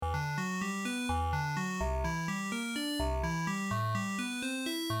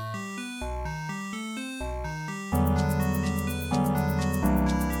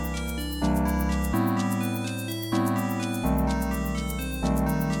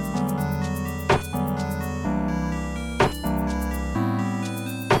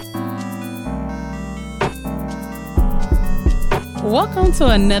Welcome to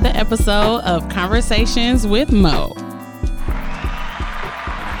another episode of Conversations with Mo.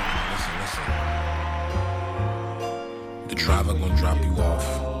 The driver gonna drop you off.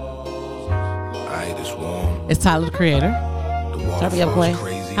 Alright, it's warm. It's Tyler, the Creator. The Turn me up, Quay.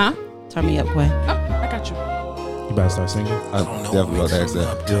 crazy. Huh? Turn me up, Quay. Oh, I got you. You about to start singing? I definitely about to ask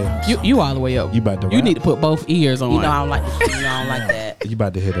that. Yeah. You all the way up. You about to You rap? need to put both ears on. You know I don't like that. You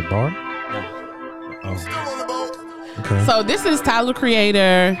about to hit a bar? Oh. Okay. So this is Tyler,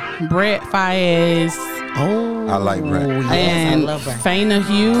 Creator, Brett Fayez, Oh, I like Brett. Yes, and I love Brett. Faina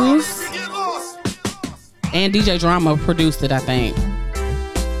Hughes, and DJ Drama produced it, I think.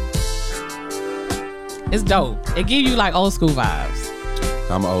 It's dope. It give you like old school vibes.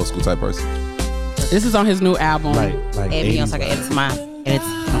 I'm an old school type person. This is on his new album. like Add me on 80s. so I can edit my edits.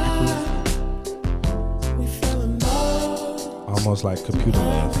 Almost like computer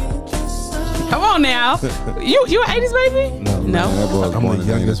love. Come on now. You an 80s baby? No. No. Man, that boy was I'm born the in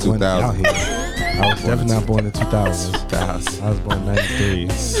the youngest one out 2000s. here. I was definitely not born in 2000s. I was born in 93.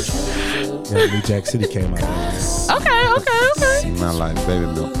 Yeah, New Jack City came out. Okay. Man, like baby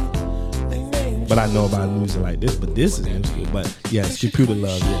milk. But I know about music like this, but this is new school. But yes, computer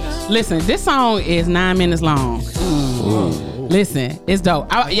love, yes. Listen, this song is 9 minutes long. Listen, it's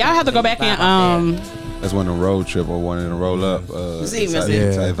dope. Y'all have to go back and That's one in a road trip or one in a roll up. See, type-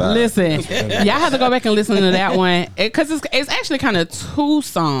 yeah. type vibe. listen. Y'all have to go back and listen to that one because it's actually kind of two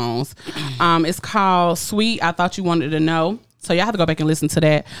songs. It's called "Sweet." I thought you wanted to know. So y'all have to go back and listen to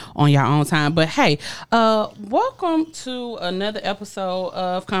that on your own time. But hey, welcome to another episode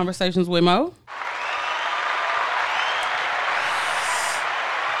of Conversations with Mo.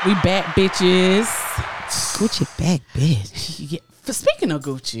 We back, bitches. Gucci bag, bitch. Yeah. Speaking of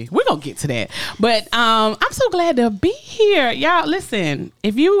Gucci, we're gonna get to that. But I'm so glad to be here. Y'all, listen,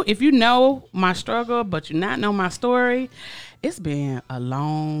 if you know my struggle, but you not know my story, it's been a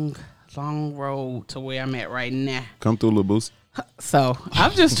long road to where I'm at right now. Come through, Lil Boost. So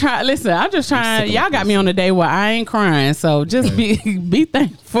I'm just trying. Listen, I'm just trying. Y'all got me on a day where I ain't crying. So just be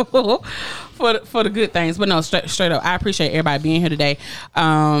thankful for the good things. But no, straight up, I appreciate everybody being here today.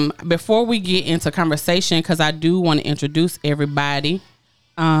 Before we get into conversation, because I do want to introduce everybody.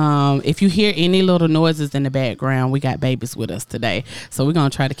 If you hear any little noises in the background, we got babies with us today. So we're gonna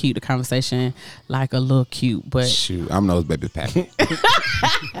try to keep the conversation like a little cute, but Shoot, I'm those baby packing.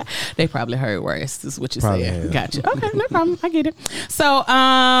 they probably heard worse. This is what you Probably said. have. Gotcha. Okay, no problem. I get it. So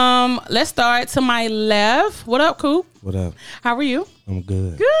let's start to my left. What up, Coop? What up? How are you? I'm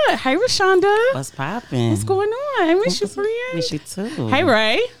good. Good. Hey, Rashonda. What's poppin'? What's going on? I miss you, friend. Miss you too. Hey,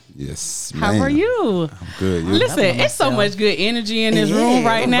 Ray. Yes, How man. are you? I'm good. You? Listen, loving it's so myself. much good energy in this Yeah, room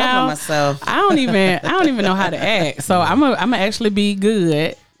right I'm now. loving myself. I don't even know how to act. So I'm gonna actually be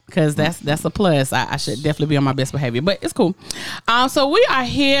good because that's a plus. I should definitely be on my best behavior, but it's cool. So we are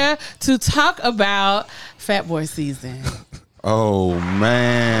here to talk about Fat Boy season. Oh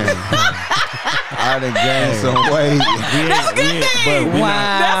man, I done gained some weight. That's a good thing. Wow.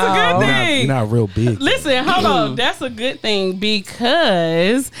 That's a good thing. We're not real big. Listen, hold on. That's a good thing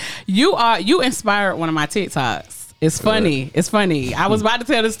because you inspired one of my TikToks. It's funny. It's funny. I was about to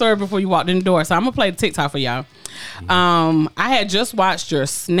tell the story before you walked in the door, so I'm gonna play the TikTok for y'all. I had just watched your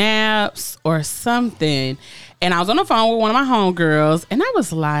snaps or something, and I was on the phone with one of my homegirls, and I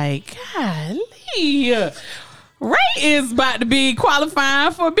was like, golly, Ray is about to be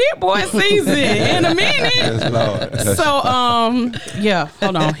qualifying for Big Boy season in a minute. Yes, Lord. So, yeah,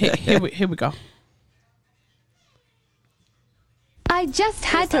 hold on. Here we go. I just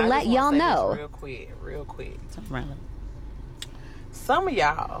had to let y'all know. Real quick. Right. Some of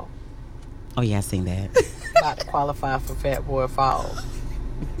y'all Oh yeah, I seen that. about to qualify for Fat Boy Fall.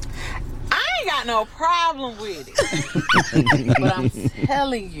 I ain't got no problem with it. But I'm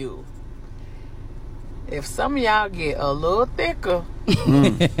telling you, if some of y'all get a little thicker, just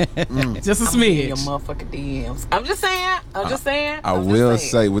a Mm. smidge. Your motherfucking DMs. I'm just saying. I will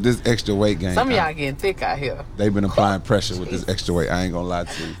say with this extra weight gain, Some of y'all getting thick out here. they've been applying pressure with this extra weight. I ain't gonna lie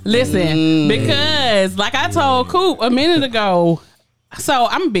to you. Listen, because like I told Coop a minute ago, so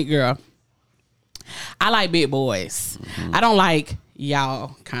I'm a big girl. I like big boys. I don't like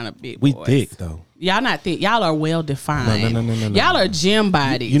y'all kind of big We boys. thick though. Y'all not thick. Y'all are well defined. No. Y'all are gym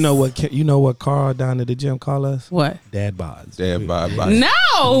bodies. You know what Carl down at the gym call us? What? Dad bods. Dad bod. No, no.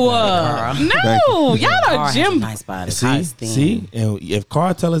 Y'all are Carl has a gym. nice body. Carl is thin. See, and if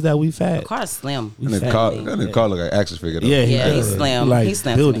Carl tell us that we fat, Carl's slim. we And fat. then Carl look like action figure. Though. Yeah, Yeah, does. he's slim. He like He's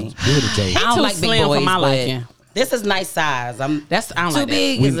slim to build me. it, build it, Jay. I don't too like big slim for boys, my but liking. This is nice size. I don't too like that.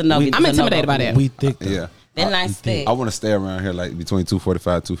 big is enough. we- is I'm a intimidated no-go by for that. me. We thick though. Yeah. That nice thick. I want to stay around here like between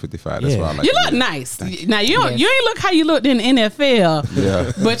 245, 255. That's Yeah. why I like. You to look do. nice. Now you ain't look how you looked in the NFL.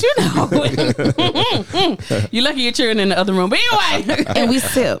 Yeah. But you lucky your children in the other room. But anyway, And we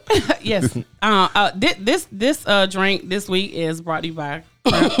sip. yes. This drink this week is brought to you by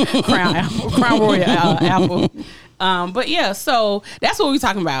Crown Royal Apple. But yeah, so that's what we're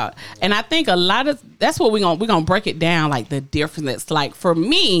talking about, and I think a lot of that's what we're gonna break it down, like the difference. Like for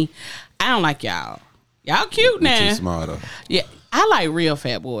me, I don't like y'all. Y'all cute Too now. small though. Yeah, I like real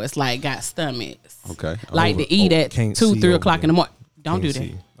fat boys, like got stomachs. Okay. Like to eat at can't 2, see 3 over o'clock in the there. morning. Don't do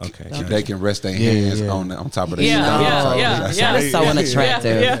Can't that. see. Okay. They can rest their Yeah, hands yeah. on top of the Yeah, shit. yeah. That is so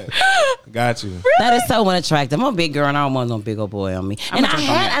unattractive. Yeah. Got you. That is so unattractive. I'm a big girl and I don't want no big old boy on me. And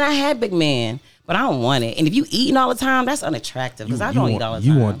I had big men, but I don't want it. And if you eating all the time, that's unattractive because I don't eat all the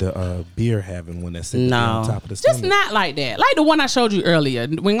time. You want the beer having one that's sitting No. on top of the Just stomach. not like that. Like the one I showed you earlier.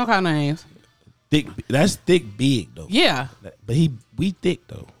 We ain't gonna call names. Thick. That's thick, big though. Yeah. But we thick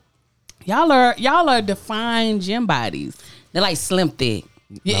though. Y'all are defined gym bodies. They're like slim thick.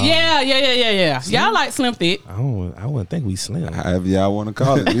 Yeah. Y'all like slim thick. I wouldn't think we slim. However y'all want to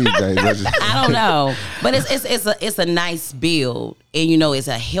call it these days. That's just- I don't know, but it's a nice build, and you know it's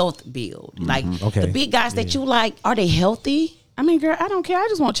a health build. Like Okay. the big guys that you like, are they healthy? I mean, girl, I don't care. I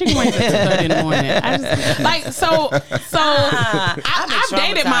just want chicken wings at 2:30 in the morning. I just like so. I've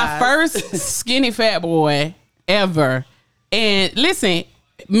dated my first skinny fat boy ever, and listen,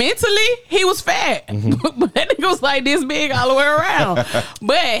 mentally he was fat, but that nigga was like this big all the way around.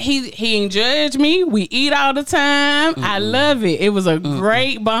 But he ain't judge me. We eat all the time. I love it. It was a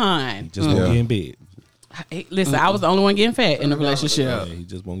great bond. Just won't get in bed. Hey, listen, I was the only one getting fat in the Yeah, relationship. he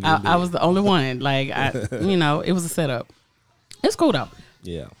just won't get in bed. I was the only one. Like it was a setup. It's cool though.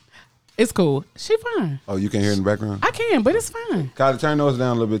 Yeah. It's cool. She fine. Oh, you can hear in the background? I can, but it's fine. Kylie, turn those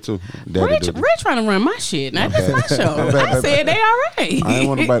down a little bit too. Daddy Red do this. trying to run my shit. Now Okay. that's my show. My bad, I baby. said they all right. I ain't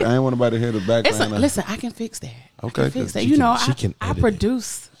want nobody to hear the It's background. listen, I can fix that. Okay, I can fix that. she You can- know, she can I edit it.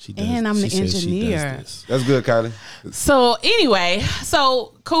 produce She does. and I'm the She says she does engineer. this. That's good, Kylie. So anyway,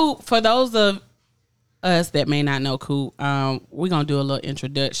 Coop, for those of us that may not know Coop, we're gonna do a little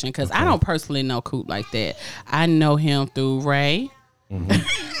introduction because I don't personally know Coop like that. I know him through Ray.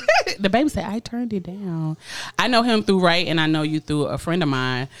 The baby said I turned it down. I know him through Ray, and I know you through a friend of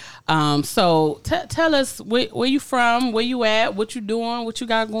mine. So tell us where you from, where you at, what you doing, what you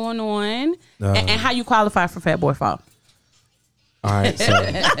got going on, and how you qualify for Fat Boy Fall. All right. So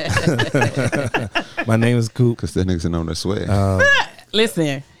my name is Coop. Because that nigga's on their sweat.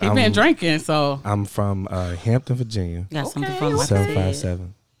 Listen, he been drinking, so I'm from Hampton, Virginia. Got something Okay, from my okay.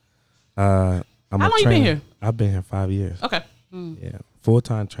 757. I'm How a long you been trainer. here? I've been here 5 years. okay. Yeah,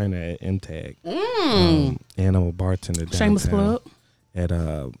 full-time trainer at MTAG, and I'm a bartender downtown Shameless plug. at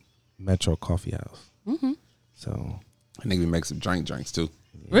Metro Coffee House. So That nigga make some drinks too.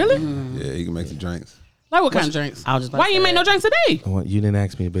 Really? Yeah, he can make some drinks. Like what kind of drinks? I was just about Why to you say make no drinks today? you didn't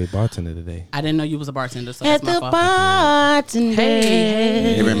ask me to be a bartender today. I didn't know you was a bartender, so At that's my the fault. bartender.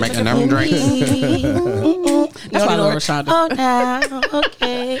 Hey. You been making them drinks? That's why I love Rashonda. Oh, now,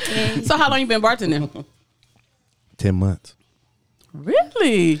 okay. So how long you been bartending? 10 months.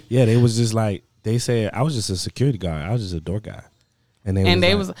 Really? Yeah, they was just like they said I was just a security guard. I was just a door guy, and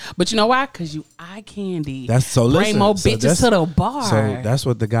they was like, but you know why? Because you eye candy. That's so. Bring Listen, more so bitches that's- to the bar. So that's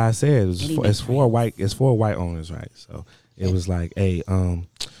what the guy said. Anything It's for white owners, right? So it was like, hey,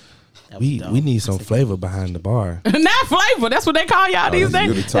 we need some flavor behind the bar. Not flavor. That's what they call y'all these You the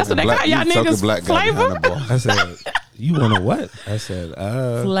days. That's what they black- call y'all you the niggas. black guy behind Flavor. the bar. I said, you want to what? I said,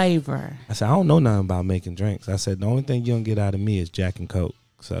 Flavor. I don't know nothing about making drinks. I said, the only thing you gonna get out of me is Jack and Coke.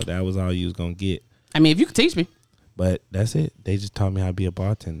 So that was all you was gonna get. I mean, if you could teach me. But that's it. They just taught me how to be a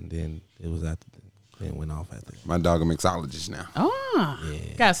bartender. Then it was after. Then it went off after. My dog a mixologist now. Oh,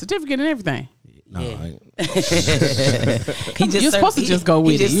 got a certificate and everything. No, Yeah. I- You're supposed to just go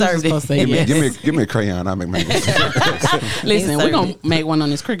with he it. just You're served supposed to it. say yes. Give me a crayon. I'll make my Listen, we're gonna make one on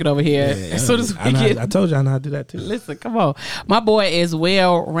this cricket over here as soon as we get. I told you I know how to do that too. Listen, come on. My boy is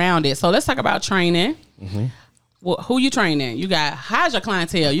well rounded. So let's talk about training. Well, who you training? You got how's your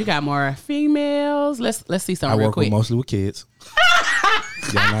clientele? You got more females. Let's see I something real work quick. mostly with kids.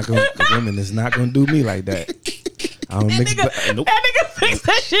 Y'all not gonna, the women is not gonna do me like that. I don't mix. Nope. That nigga fix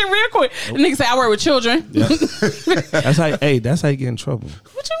that shit real quick. The nigga say I work with children. Yeah. That's how you get in trouble.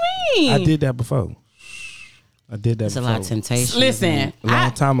 What you mean? I did that before. I did that It's a before. lot of temptation. Listen, a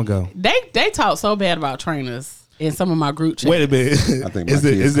long time ago. they talk so bad about trainers in some of my group chats. Wait a minute. I think my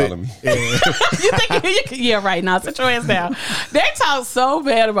kids calling me. You think yeah, right now. Sit your ass down. They talk so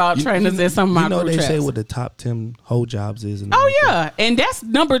bad about trainers in some of my You know group they chats. say what the top 10 whole jobs is. And Oh everything. yeah, and that's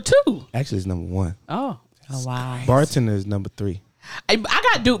number 2. Actually, it's number 1. Oh, Oh wow. Bartender is number 3. I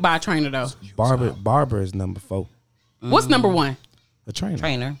got duped by a trainer though. Barber is number 4. What's number 1? A trainer.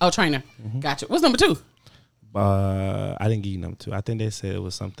 Trainer. Oh, trainer. Gotcha. What's number 2? I didn't give you number 2. I think they said it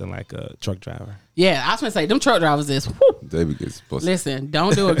was something like a truck driver. Yeah, I was gonna say them truck drivers is. Whew. David gets pussy. Listen,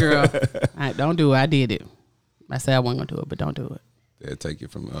 don't do it, girl. Don't do it. I did it. I said I wasn't gonna do it, but don't do it. They'll take you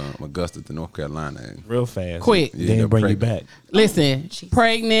from Augusta to North Carolina. And Real fast. Quick. Then they're bring you pregnant. back. Listen,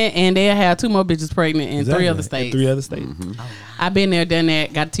 pregnant, and they'll have 2 more bitches pregnant in 3 other states. 3 other states. I've been there, done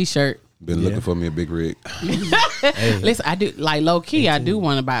that, got a t-shirt. Been looking for me a big rig. Listen, I do like low key. I do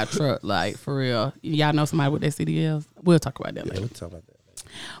want to buy a truck, like for real. Y'all know somebody with their CDLs? We'll talk about that later. We'll talk about that.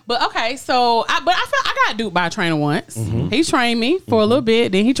 But okay, so I got duped by a trainer once. He trained me for a little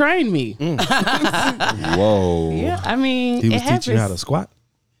bit, then he trained me. Whoa. Yeah, I mean, He was it happens. teaching you how to squat.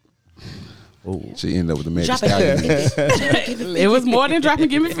 Oh, She ended up with the magic Drop it. stallion. It was more than dropping,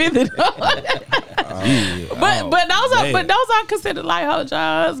 give me 50. But those are considered like hoe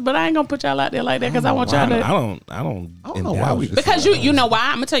jobs. But I ain't gonna put y'all out there like that because I want y'all to. I don't know why we Because you know why?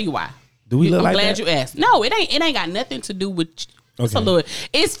 I'm gonna tell you why. Do we look I'm like glad that? you asked. No, it ain't got nothing to do with. It's a Okay. little.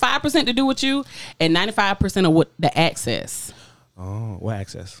 It's 5% to do with you, and 95% of what the access Oh, what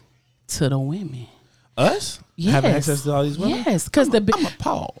access? to the women. Us? Yes. Having access to all these women? Yes, because the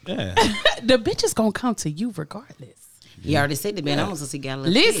Paul. Yeah. the bitch is gonna come to you regardless. He already said the man. I want to see got a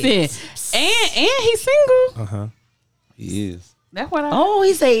little Listen, kids. and he's single. He is. That's what I. Oh,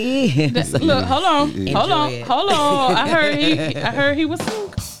 he said yes. Look, hold on. Enjoy it. I heard he was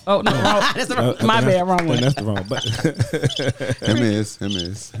single. Oh no, wrong. That's the wrong. My bad, wrong one. That's the wrong button. Him is.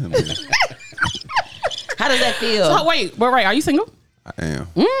 How does that feel? Oh wait, but right, are you single? I am.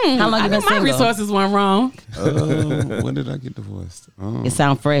 How long I you know been my single? resources weren't wrong. When did I get divorced? It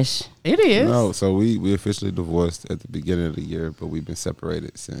sound fresh. It is. No, so we officially divorced at the beginning of the year, but we've been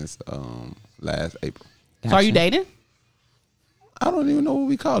separated since last April. So are you dating? I don't even know what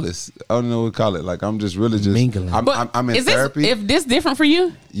we call this. I don't know what we call it. Like I'm just really just Mingling. I'm in is therapy. If this different for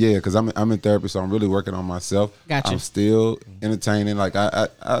you? Yeah, because I'm in therapy, so I'm really working on myself. Gotcha. I'm still entertaining. Like I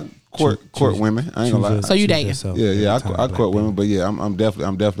court women. I ain't gonna lie. So you dating? Yeah, I court women, but yeah, I'm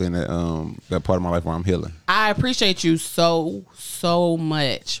definitely in that part of my life where I'm healing. I appreciate you so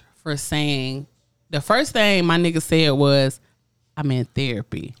much for saying the first thing my nigga said was, I'm in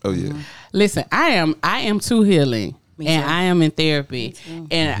therapy. Oh yeah. Listen, I am too healing. And too. I am in therapy.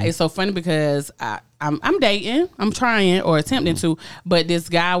 And it's so funny because I'm dating. I'm trying or attempting to. But this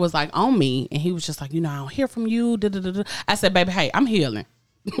guy was like on me. And he was just like, I don't hear from you. Da, da, da, da. I said, baby, hey, I'm healing.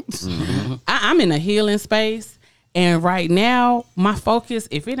 I'm in a healing space. And right now, my focus,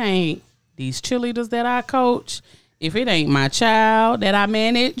 if it ain't these cheerleaders that I coach, if it ain't my child that I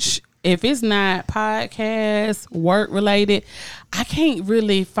manage, if it's not podcast, work related, I can't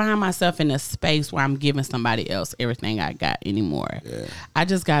really find myself in a space where I'm giving somebody else everything I got anymore. Yeah. I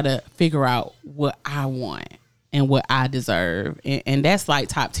just got to figure out what I want and what I deserve. And that's like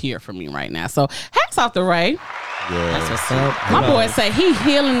top tier for me right now. So hats off to Ray. Yeah. That's what's up. My boy say he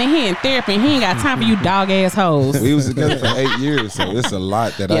healing and he in therapy and he ain't got time for you dog ass hoes. We was together for 8 years, so it's a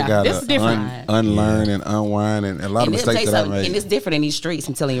lot that Yeah, I this is gotta different. unlearn and unwind, and a lot of And, mistakes that I made. and it's different in these streets.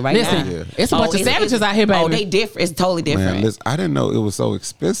 I'm telling you right Listen, now. Yeah. it's a bunch of savages out here, baby. Oh, they different. It's totally different. Man, listen, I didn't know it was so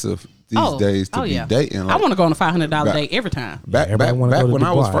expensive these days to be dating. I want to go on a $500 Back- date every time. Back Everybody wanna go to when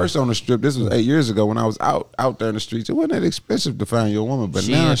I was Dubai. first on the strip, this was 8 years ago when I was out there in the streets. It wasn't that expensive to find your woman, but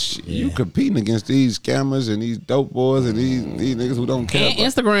now you competing against these scammers and these dope boys and these niggas who don't care. And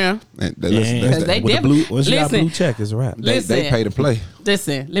Instagram. And Yeah, they with the blue, once you got a listen. blue check, it's a wrap. they pay to play.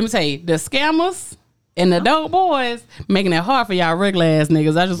 Listen, let me tell you, the scammers and the dope boys making it hard for y'all regular ass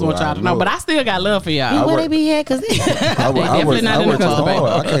niggas. I just want Well, y'all I to know. know But it. I still got love for y'all. Where they be at? Cause I definitely work not in the too club, baby.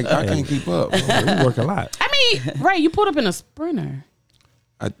 hard. I can't keep up. We work a lot. I mean, Ray, you pulled up in a Sprinter.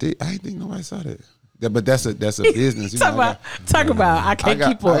 I didn't think nobody saw that. Yeah, but that's a business. You know, Talk about. I I can't got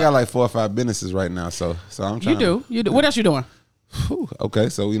keep up. I got like 4 or 5 businesses right now, so I'm trying. You do. What else you doing? Okay,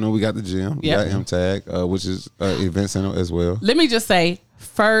 so we got the gym. We Yep. got MTAG, which is event center as well. Let me just say,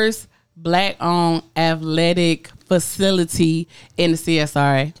 first Black-owned athletic facility in the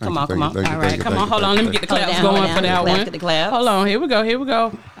CSRA. Come on, come on. All right, come on, hold on. Let me get the claps down, going hold for down. that Clap one. to the claps. Hold on, here we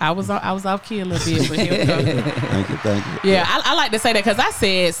go. I was off key a little bit, but here we go. Thank you. Yeah, I like to say that because I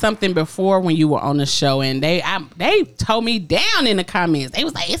said something before when you were on the show, and they told me down in the comments. They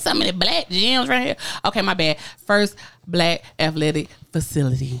was like, "It's some of the black gyms right here." Okay, my bad. First Black athletic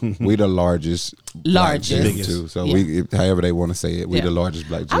facility. We the largest black gym Biggest. too. So Yeah. however they want to say it, we Yeah. the largest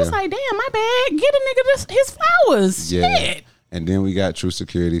black gym. I was like, "Damn, my bad. Get a nigga his flowers." Yeah. Shit. And then we got True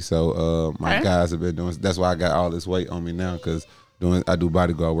Security. So my Okay. guys have been doing. That's why I got all this weight on me now because I do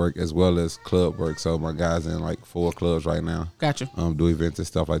bodyguard work as well as club work. So my guys in like 4 clubs right now. Gotcha. Do events and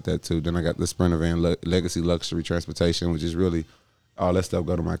stuff like that too. Then I got the Sprinter Van Legacy Luxury Transportation, which is really all that stuff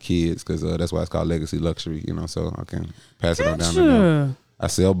go to my kids because that's why it's called Legacy Luxury. You know, so I can pass it on down to them. I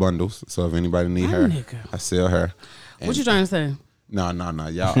sell bundles, so if anybody need her, I sell her. What you trying to say? No,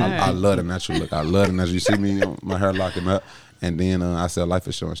 y'all. I love the natural look. I love the natural. You see me, my hair locking up. And then I sell life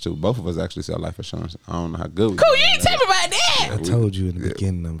insurance too. Both of us actually sell life insurance. I don't know how good we Cool, you ain't tell me about that. I told you in the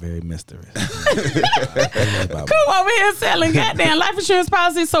beginning I'm very mysterious. Cool over here selling goddamn life insurance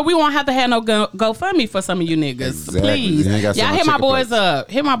policies so we won't have to have no GoFundMe for some of you niggas. Exactly. Please. Y'all hit my boys plates. up.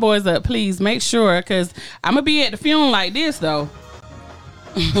 Hit my boys up, please. Make sure, because I'm going to be at the funeral like this, though.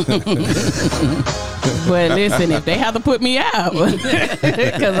 But listen, if they have to put me out,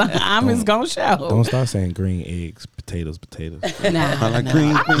 because I'm just going to show. Don't start saying green eggs, potatoes. Nah, I like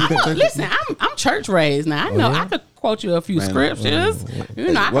green. listen, I'm church raised now. I know I could quote you a few scriptures.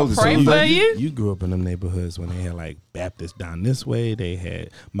 You know, I what can was it? pray So for you. You grew up in them neighborhoods when they had like Baptist down this way, they had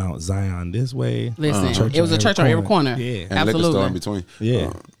Mount Zion this way. Listen, Church it was a church on every corner. Yeah. And liquor store in Absolutely. between.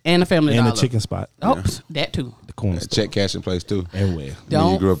 Yeah. And a family And dollar. the chicken spot. Oh, that too. The corner store. Check cashing place too. Everywhere.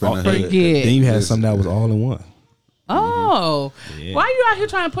 Don't you grew up in the hood. forget. Then you had something that was all in one. Oh, Yeah. why you out here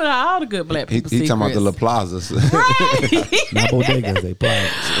trying to put out all the good black people He talking about the La secrets? Plazas. Right. Not bodegas, they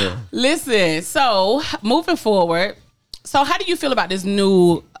plazas. Yeah. Listen, so moving forward, so how do you feel about this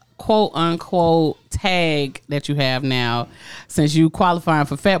new quote unquote tag that you have now since you qualifying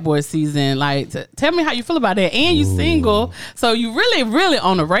for Fat Boy season? Like, tell me how you feel about that. And you single, so you really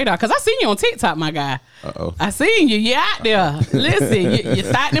on the radar, because I seen you on TikTok, my guy. I seen you. You out there. Listen,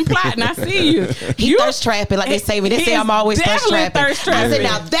 you're fighting and plotting. I see you. He thirst trapping, like they say. When they He say is I'm always thirst definitely trapping. thirst I said, trapping.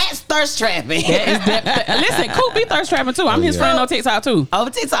 now that's thirst trapping. Listen, Coop be thirst trapping too. I'm his friend on TikTok too. Over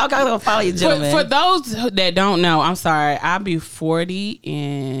TikTok, I'm gonna follow you, gentlemen. For those that don't know, I'm sorry, I'll be 40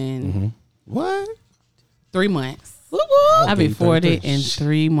 in What? 3 months. Woo woo. I'll be 40 33. in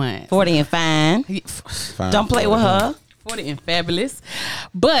 3 months. 40 and fine. Fine. Don't play with her. 40 and fabulous.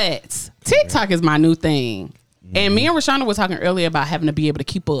 But TikTok is my new thing. And me and Rashonda were talking earlier about having to be able to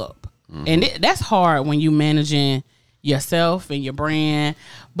keep up. And that's hard when you managing yourself and your brand.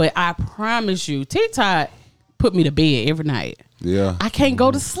 But I promise you, TikTok put me to bed every night. Yeah. I can't go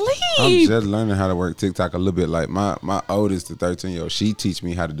to sleep. I'm just learning how to work TikTok a little bit. Like my oldest, the 13-year-old, she teach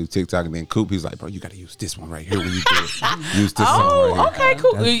me how to do TikTok, and then Coop, he's like, bro, you got to use this one right here when you do it. Use this one Oh, right here. okay,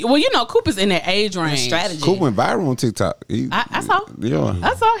 Coop. Well, you know, Coop is in that age range. Strategy. Coop went viral on TikTok. I saw. Yeah.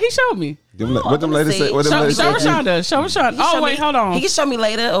 I saw. He showed me. What them ladies say? What them Show ladies say? Rashonda. Show Rashonda. Oh, Show wait, me- hold on. He can show me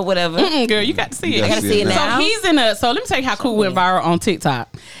later or whatever. Girl, you got to see it. You I gotta see it now. now. So he's in a. So let me tell you how Cool went viral on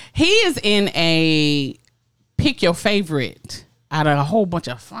TikTok. He is in a pick your favorite out of a whole bunch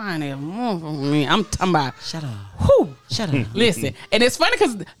of fine ass. I'm talking about. Shut up. Whew. Shut up. Listen, and it's funny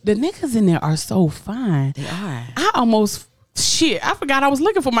because the niggas in there are so fine. They are. I almost. Shit, I forgot I was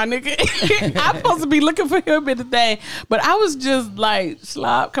looking for my nigga. I'm supposed to be looking for him in the thing, but I was just like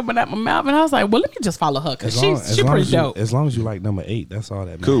slop coming out my mouth, and I was like, "Well, let me just follow her because she's pretty dope." As long as you like number 8, that's all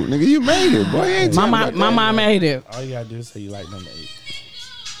that matters. Cool, nigga, you made it, boy. You ain't My talking mom, about my that. mom made it. All you gotta do is say you like number 8.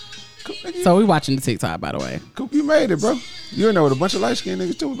 So we watching the TikTok, by the way. Coop, you made it, bro. You in there with a bunch of light skinned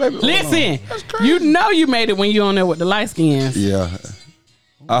niggas too, baby. Hold on. Listen, That's crazy. you know you made it when you on there with the light skins. Yeah.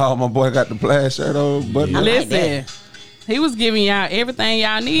 Oh, my boy got the plaid shirt on, buddy. Listen, he was giving y'all everything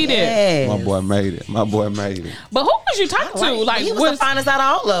y'all needed. Yes. My boy made it. My boy made it. But who was you talking to? Like, he was the finest out of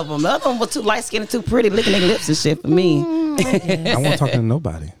all of them. The other one was too light skinned and too pretty, licking their lips and shit for me. I won't talk to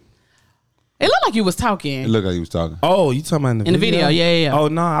nobody. it looked like you was It talking. looked like he was talking. Oh, you talking about In the video, yeah. Oh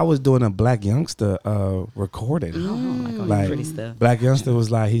no, I was doing a Black Youngster recording. Like pretty stuff. Black Youngster was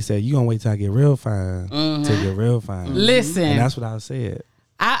like, he said, "You gonna wait till I get real fine to get real fine." Listen, And that's what I said.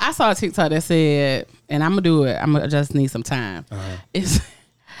 I saw a TikTok that said, and I'm gonna do it. I just need some time. It's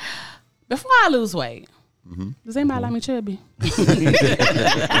before I lose weight. Does anybody like me chubby? It's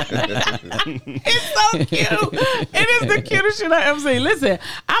so cute. It is the cutest shit I ever seen. Listen,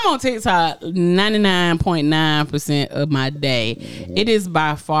 I'm on TikTok 99.9% of my day. It is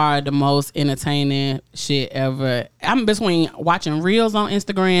by far the most entertaining shit ever. I'm between watching reels on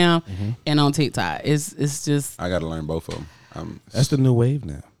Instagram and on TikTok. It's just I got to learn both of them. That's the new wave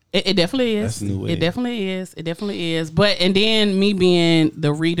now. it definitely is. That's the new way. It definitely is. It definitely is. But and then me being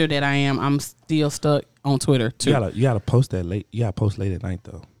the reader that I am, I'm still stuck on Twitter too. You gotta post that late. You gotta post late at night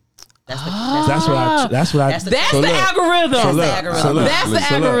though. That's the, That's what I. That's what I. That's the- That's so the look, algorithm. So look, algorithm. so look, That's the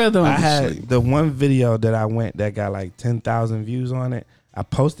so look, algorithm. I had the one video that I went that got like 10,000 views on it. I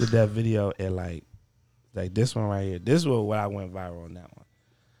posted that video at like this one right here. This was what I went viral on that one.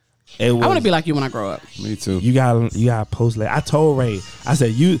 I want to be like you when I grow up. Me too. You gotta post like I told Ray. I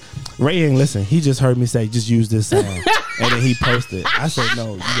said Ray ain't listen. He just heard me say just use this sound, and then he posted. I said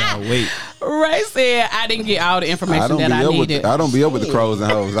no, you gotta wait. Ray said I didn't get all the information that I needed. I don't be up with the crows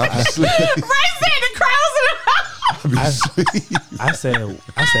and hoes. I sleep. Ray said the crows and I said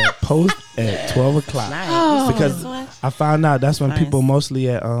post at 12 o'clock because I found out that's when people mostly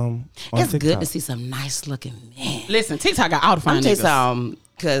at on It's TikTok. good to see some nice looking men. Listen, TikTok got all the fine I'm tell you niggas. something,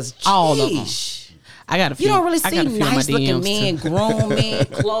 because All of them. I got a few. you don't really I see got a few in my nice looking DMs men, too. grown men,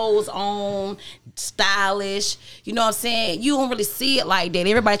 clothes on, stylish. You know what I'm saying? You don't really see it like that.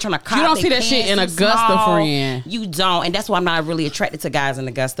 Everybody trying to cop You don't their see that shit pants in too Augusta, small. friend. You don't, and that's why I'm not really attracted to guys in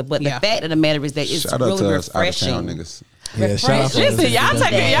Augusta. But Yeah. the fact of the matter is that it's Shout out really to us out of refreshing. town niggas. Yeah, shout out Refreshing. Listen,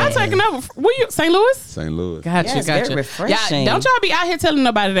 y'all taking over. Where you? St. Louis? St. Louis. Gotcha, Yeah, it's very gotcha. refreshing. Don't y'all be out here telling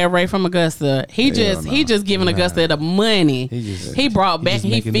nobody that Ray from Augusta. He Hell just giving Augusta the money. He brought back just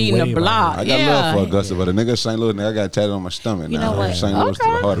and he making feeding the the wave block. I got love for Augusta, but a nigga St. Louis, nigga, I got tatted on my stomach You now. know what? St. Louis to the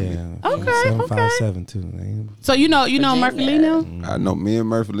heart of me. Yeah, Okay, 757 too. So you know Murphy Lee now? I know me and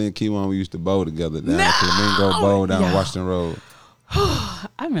Murphy Lee and Keywan, we used to bowl together down at Flamingo Bowl down Washington Road.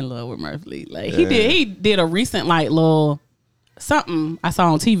 I'm in love with Murphy Lee. Like he did a recent like little something I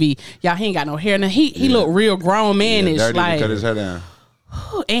saw on TV. Y'all, he ain't got no hair now. He look real grown manish. Dirty like, cut his hair down.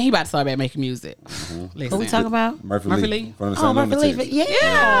 and he about to start back making music. Listen. What we talking about? Murphy Murphy Lee. Lee? From the Oh, St. Murphy Louis Lee. Ticks.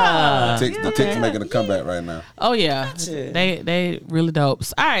 Yeah. The Ticks making a comeback right now. Oh yeah, they really dope.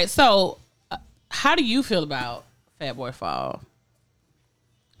 All right, so how do you feel about Fat Boy Fall?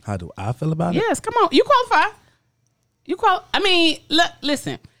 How do I feel about it? Yes, come on, you qualify. I mean,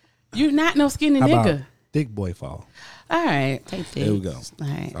 listen, you're not no skinny How nigga. about Thick Boy Fall? All right, There we go. all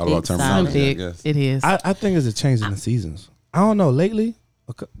right. All about It's terminology, big. I guess. It is. I think it's a change in the seasons. I don't know. Lately,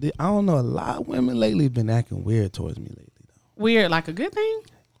 I don't know. A lot of women lately been acting weird towards me lately. Though Weird, like a good thing.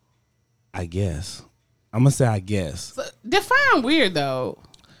 I guess I'm gonna say I guess. So, define weird though,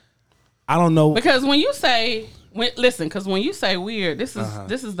 I don't know. because when you say because when you say weird, this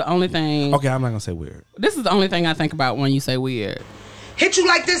is the only thing. Okay, I'm not gonna say weird. This is the only thing I think about when you say weird. Hit you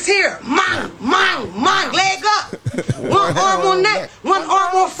like this here. Mine, leg up. One arm on neck, one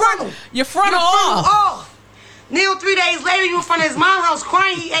arm on frontal. Your frontal Frontal off. off. Neil, 3 days later, you in front of his mom's house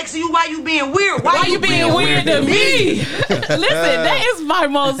crying. He asking you why you being weird. Why you being weird to me? Listen, that is my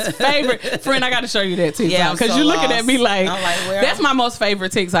most favorite. Friend, I got to show you that TikTok. Yeah, I'm Because so you looking lost. at me like, I'm like, where that's am my most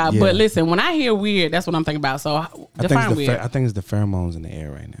favorite TikTok. Yeah. But listen, when I hear weird, that's what I'm thinking about. So define weird. I think it's the pheromones in the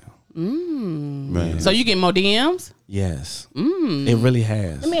air right now. Man. So you get more DMs? Yes, it really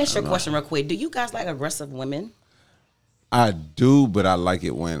has. Let me ask you a question real quick. Do you guys like aggressive women? I do, but I like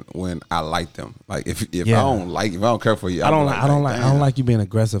it when I like them. Like if I don't care for you, I don't damn. like you being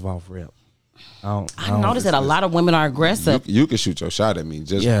aggressive off rip. I noticed that a lot of women are aggressive. You can shoot your shot at me.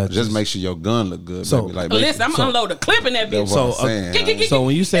 Just make sure your gun look good. So- baby. Like, Listen, I'm going to unload the clip in that bitch. That's what I'm saying. So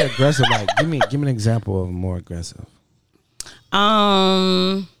when you say aggressive, like give me an example of more aggressive.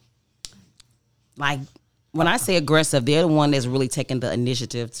 Like when I say aggressive, they're the one that's really taking the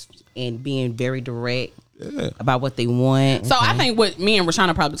initiative and being very direct about what they want. So I think what me and Rashawn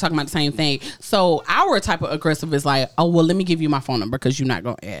are probably talking about the same thing. So our type of aggressive is like, oh, well, let me give you my phone number because you're not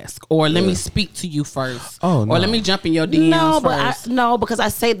going to ask. Or let me speak to you first. Oh, no. Or let me jump in your DMs first. Because I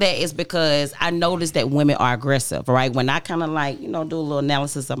say that is because I noticed that women are aggressive, right? When I kind of like, do a little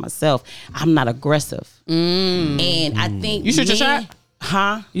analysis of myself, I'm not aggressive. And I think You shoot your shot?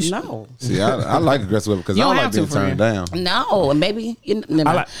 Huh? No. See, I like aggressive because I You don't don't like have being to, turned down. No, maybe,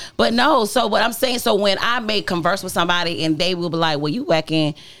 but no. So what I'm saying, so when I may converse with somebody and they will be like, "Well, you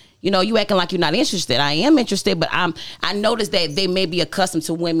acting like you're not interested." I am interested, but I noticed that they may be accustomed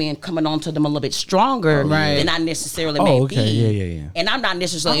to women coming on to them a little bit stronger than I necessarily may be. Yeah. And I'm not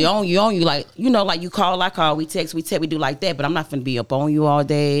necessarily on you like like you call, I call, we text, we do like that. But I'm not finna be up on you all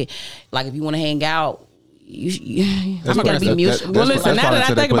day. Like if you want to hang out. I'm gonna be mutual. Well, listen, now that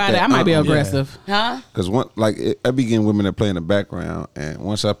I think about it, I might be aggressive. Huh? Because I be getting women that play in the background, and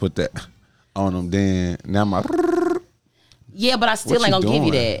once I put that on them, then now my Yeah, but I still What ain't you gonna give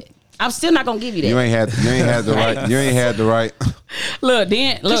you doing? that. I'm still not gonna give you that. you ain't had the right. You ain't had the right. Then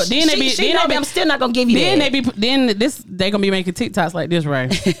they be. She Then know they that be. I'm still not gonna give you Then that. they gonna be making TikToks like this, right?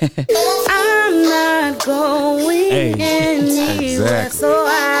 I'm not going anywhere, Exactly. so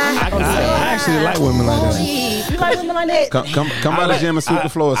I actually like women like that. You like women like that? Come by the gym and sweep the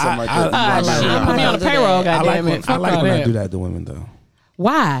floor or something like that. Put me on the payroll, goddamn it. I like Fuck when all I that. do that to women though.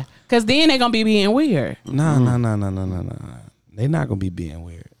 Why? Because then they gonna be being weird. No. They not gonna be being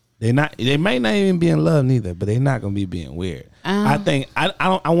weird. They may not even be in love neither, but they not gonna be being weird. I think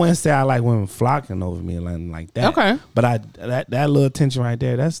I wouldn't say I like women flocking over me or nothing like that. Okay. But that little attention right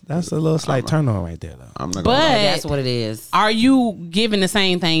there, that's a little slight turn on right there though. I'm not But gonna lie. That's what it is. are you giving the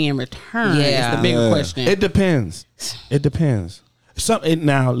same thing in return? Yeah. Is the bigger Yeah. question. It depends. It depends.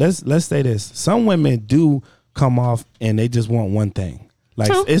 Now let's say this. Some women do come off and they just want one thing. Like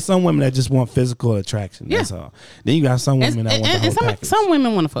True. it's some women that just want physical attraction. That's all. Then you got some women that want the whole package. some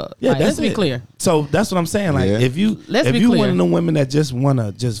women want to fuck. Yeah, Like, that's let's be clear. So that's what I'm saying. Like Yeah. if you Let's if be you clear. one of them women that just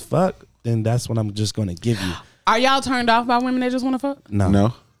wanna just fuck, then that's what I'm just gonna give you. Are y'all turned off by women that just want to fuck? No.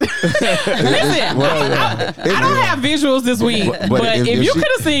 No. Listen, I don't have visuals this week, but if if you she- could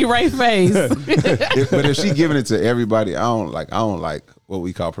have seen Ray's face, But if she giving it to everybody, I don't like what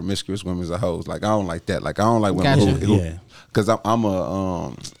we call promiscuous women as hoes. Like I don't like that. Like I don't like women Gotcha. who Yeah. Cause I'm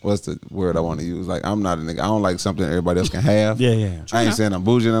a what's the word I want to use? Like I'm not a nigga. I don't like something everybody else can have. Yeah. I ain't saying I'm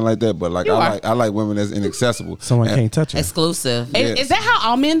bougie and like that, but like You are. I like women that's inaccessible. Someone And- can't touch her. Exclusive. is that how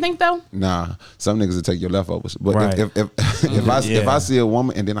all men think though? Nah, some niggas will take your leftovers. But Right. if I Yeah. see a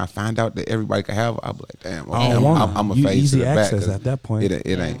woman and then I find out that everybody can have her, I'll be like, damn, I don't want her. I'm a You face easy to the back. access 'cause at that point.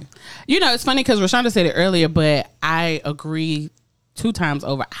 It ain't. You know, it's funny because Rashonda said it earlier, but I agree 2 times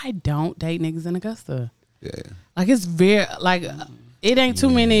over. I don't date niggas in Augusta. Yeah. Like it's very like it ain't too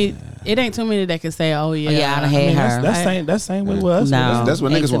many. It ain't too many that can say, "Oh yeah, Yeah, I done had her. That's same way with us. No. That's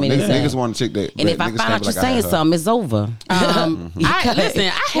what Ain't niggas too want. many Niggas say. want a chick that. And if I niggas find out can't be you're like, I saying had her. something, it's over.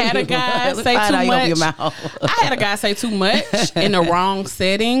 Listen, I had a guy say Find out too you open your much. mouth. I had a guy say too much in the wrong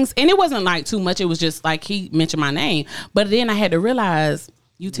settings, and it wasn't like too much. It was just like he mentioned my name, but then I had to realize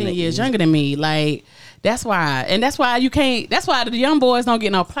you 10 years younger than me. Like that's why, and that's why you can't. That's why the young boys don't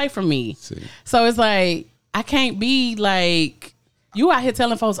get no play from me. See. So it's like I can't be like. You out here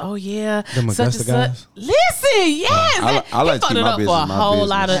telling folks, oh yeah, Them such and Augusta such. guys? Listen, yes, I like he to fucked keep it my up for business a my whole business.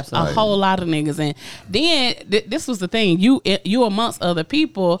 lot of Absolutely. a whole lot of niggas, and then this was the thing. You amongst other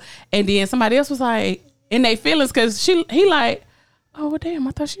people, and then somebody else was like in their feelings because he like, oh well, damn,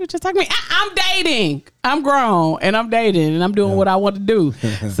 I thought she was just talking to me. I'm dating. I'm grown and I'm dating and I'm doing what I want to do.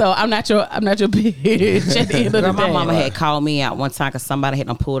 So I'm not your bitch at the end of the Girl, day. my mama had called me out one time because somebody had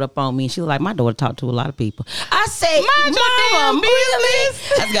done pulled up on me. And she was like, my daughter talked to a lot of people. I said, Mind your damn Mama, really?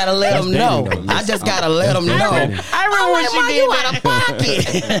 I just got to let them know. dating, though. I just got to let them know. I remember when she did you that. out of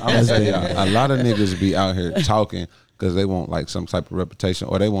pocket. I'm gonna say a lot of niggas be out here talking because they want like some type of reputation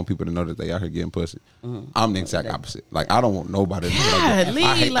or they want people to know that they out here getting pussy. I'm the exact opposite. Like I don't want nobody to know like that. Golly,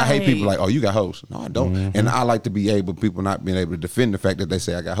 I hate like- people like, oh, you got hoes. No, I don't. And I like to be able, people not being able to defend the fact that they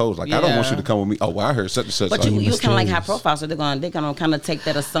say I got hoes. Like I don't want Yeah. you to come with me. Oh, well, I heard such and such. But Like, you kind of like high mysterious. profile, so they're gonna kind of take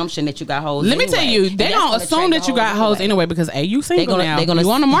that assumption that you got hoes. Let me anyway. tell you, And they that's don't gonna assume attract that you got hoes anyway because you single gonna- now. they gonna- You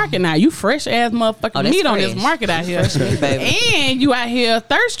on the market now. You fresh ass motherfucking Oh, that's meat on this fresh. market out here, Fresh meat, baby. and you out here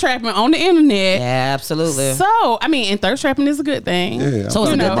thirst trapping on the internet. Yeah, absolutely. So I mean, and thirst trapping is a good thing. yeah, So You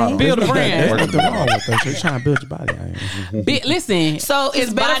it's a know, good thing. build a There's brand. nothing wrong with that. You're trying to build your body out here. Listen, So it's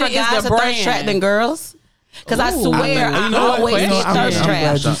his better for body is guys the to thirst brand. trap than girls. Because I Ooh. swear, I mean, I you know what? always You know, get I'm thirst glad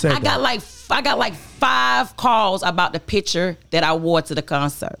trapped. you said I got like 5 calls about the picture that I wore to the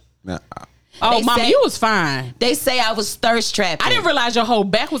concert. Now, Oh, They mama, say- you was fine. They say I was thirst trapping. I didn't realize your whole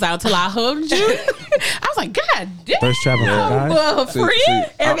back was out until I hugged you. I was like, God damn. Thirst trapping for guys? Friend.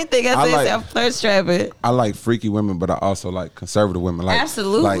 Everything I say is I'm thirst trapping. I like freaky women, but I also like conservative women. Like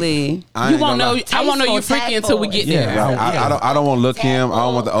Absolutely. like, I You ain't won't gonna know. lie. I won't know you Tasteful, freaky until we get there. Yeah. Like, I don't want Look Him. I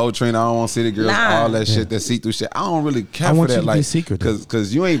don't want the old Trina. I don't want City Girls. Nah. All that shit, that see through shit. I don't really care I for want you that. to Like be secretive.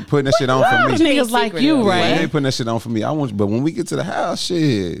 because you ain't putting that shit on All for the me. niggas like you, secretive, You right? ain't putting that shit on for me. I want you, but when we get to the house, shit,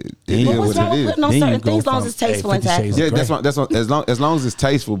 it is But what What's wrong it with is. putting on Then you certain go things as long from, as it's tasteful hey, and 50 tactful? Shades Yeah, Great. that's what as long as it's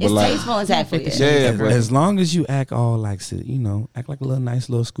tasteful, but It's like tasteful and tactful. yeah, but As long as you act all like, act like a little nice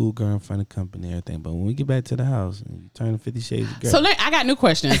little schoolgirl in front of company and everything. But when we get back to the house and you turn 50 Shades of Grey. So I got new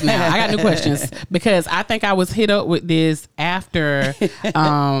questions now. I got new questions because I think I was hit up with this after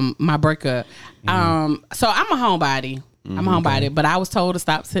my breakup. So I'm a homebody. I'm a homebody, but I was told to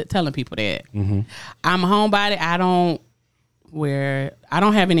stop telling people that. I'm a homebody. I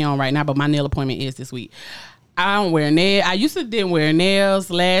don't have any on right now, but my nail appointment is this week. I don't wear nails. I used to didn't wear nails,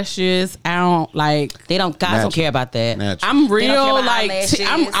 lashes. I don't like. Guys don't Natural. care about that. natural. I'm They don't care real about like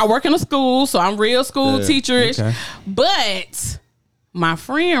eyelashes. I work in a school, so I'm real school Yeah. teacherish. Okay. But my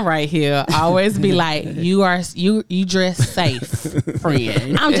friend right here always be like, you dress safe,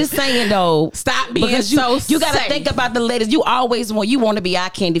 friend. I'm just saying though, Stop being because you got to safe. think about the ladies. You always want to be eye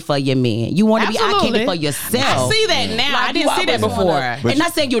candy for your man. You want to be eye candy for yourself. I see that now. Like, I didn't see that you always before. And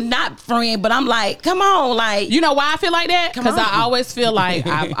not saying you're not friend, but I'm like, come on, like You know why I feel like that? Come Because on. I always feel like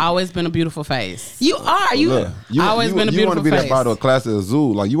I've always been a beautiful face. you are. You Look, always been a You want beautiful to be that face. bottle of classic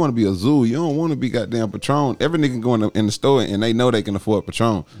Azul. Like, you want to be Azul. You don't want to be goddamn Patron. Every nigga go in the store and they know they can afford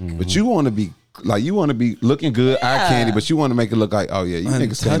Patron. But you want to be like, you want to be looking good, eye candy, but you want to make it look like, oh yeah, you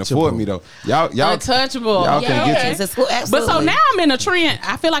niggas can't afford me though. Y'all Untouchable. Y'all can't get you. Absolutely. But so now I'm in a trend.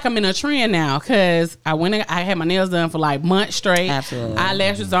 I feel like I'm in a trend now because I had my nails done for like months straight. Absolutely.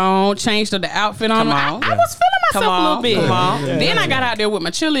 Eyelashes on, changed the outfit on. Come I on. was feeling myself a little bit. Come on. Then I got out there with my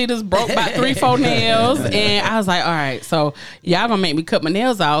cheerleaders, broke about 3-4 nails, and I was like, all right, so y'all gonna make me cut my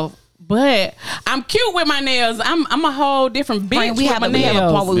nails off. But I'm cute with my nails. I'm a whole different bitch Friend, we with have my a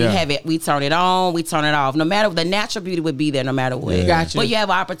nails. point where we have it. We turn it on, we turn it off. No matter the natural beauty would be there, no matter what. Gotcha. But you have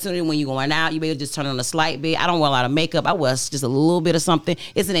an opportunity when you're going out. You be able to just turn on a slight bit. I don't wear a lot of makeup. I wear just a little bit of something.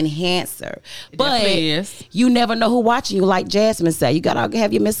 It's an enhancer. But definitely is. you never know who watching you. Like Jasmine said, you gotta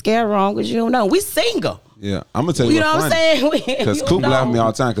have your mascara on because you don't know. We single. Yeah, I'm gonna tell you. You know what I'm saying? Because You Coop know. laugh at me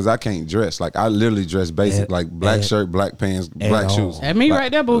all the time because I can't dress. Like, I literally dress basic, like black shirt, black pants, black shoes. That's me Like,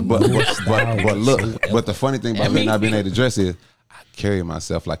 right there, boo. But look, but the funny thing about That me me. not being able to dress is I carry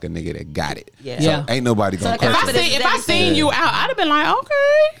myself like a nigga that got it. Yeah. So Yeah. ain't nobody gonna So, question it. If I seen you out, I'd have been like,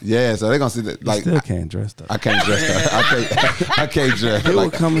 okay. Yeah, so they gonna see that. Like, Still can't dress though. I can't dress. I can't dress. He'll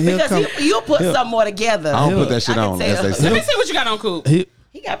Like, come. He'll come. Because you'll put something more together. I don't put that shit I can on, tell. as they Let say. me see what you got on, Coop.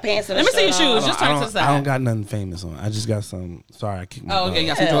 He got pants and Let me see your shoes. on. Just turn to the side. I don't got nothing famous on. I just got some. Sorry, I kicked my Oh, okay, you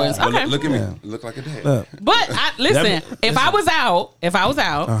got some Yeah. Jordans. Well, Okay. look at me. Yeah. Look like a dad. Look, But listen, if I was out,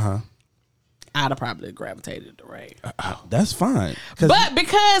 uh-huh. I'd have probably gravitated to Ray. That's fine. 'Cause- But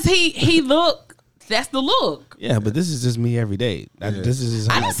because he look, that's the look. yeah, but this is just me every day. This is just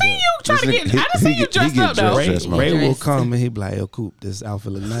I how didn't I see do it. you trying to get. I didn't see you dressed get up though. dressed. Ray, Dress mode. Ray will Dress. come and he be like, "Yo, Coop, this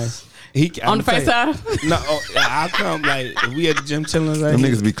outfit look nice." On the FaceTime? No, I'll come like if we at the gym chilling. Right Them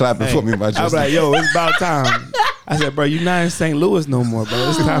here. niggas be clapping for me by I was dressing. like, "Yo, it's about time." I said, "Bro, you not in St. Louis no more, bro.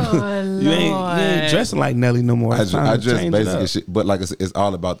 It's time. You ain't dressing like Nelly no more. I It's time to dress change it basic up." as shit, but like it's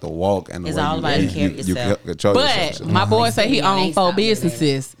all about the walk and the It's way all you, about you, to carry you yourself. control But yourself. my boy say he You own ain't 4 stopping that.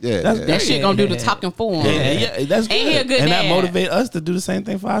 businesses. Yeah, That's yeah. That shit gonna do the talking for him. Yeah, that's good. And he a good and dad. that motivate us to do the same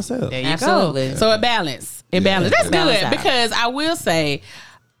thing for ourselves. There you Absolutely. go. So it balance. It balance. That's Balance good out. because I will say,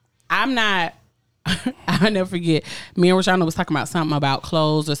 I'm not. I'll never forget. Me and Rashana was talking about something about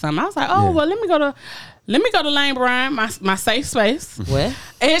clothes or something. I was like, oh well, let me go to Lane Bryant, my safe space. What?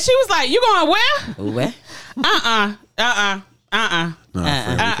 And she was like, you going where? What? Uh-uh. Nah,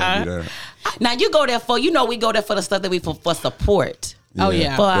 friend, we can't do that. Now you go there for, we go there for the stuff that we for support. Oh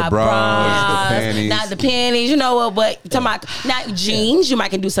yeah. For The our bras, the panties. Not the panties, you know what? But talking about not jeans, you might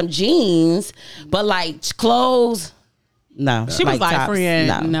can do some jeans, but like clothes, no. She was like, tops,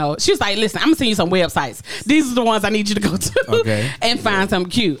 friend, no. She was like, listen, I'm gonna send you some websites. These are the ones I need you to go to Okay. and find something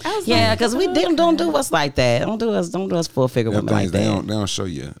cute. I was Yeah, because we don't do us like that. Don't do us full figure Them women like things, they that. don't show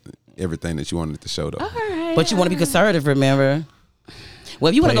you everything that you wanted to show though. like, But you want to be conservative, remember? Well,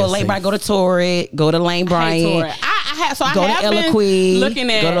 if you want to Play go it to Lane safe. Bryant, go to Torrid, go to Lane Bryant. I Go to have been Eloquii, looking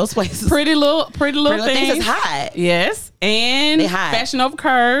at go to those places. pretty little Pretty Little things. Things is hot. Yes, and They hot. Fashion Over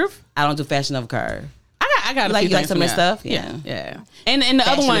Curve. I don't do Fashion Over Curve. I got a like- few you like things some of from that there. stuff? Yeah. And the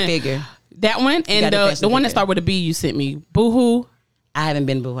Fashion other one, to Figure. that one, gotta and do the Fashion to one that Figure. started with a B you sent me, Boohoo. I haven't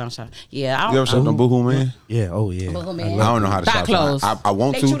been Boohoo. I'm sorry. Yeah, I You ever don't. shop on Boohoo, man? Yeah. Oh yeah. Boohoo, I man. I love don't know how to Thigh shop. clothes. I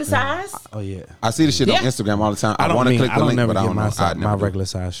want They true to. to size. Oh yeah. I see the shit Yeah. on Instagram all the time. I don't want to mean- click I the don't link, never but I get don't know. my I'd size, my never do. regular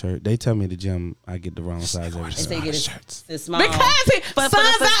size shirt. They tell me at the gym I get the wrong size every They say time. get Shirts. it's small. Because For the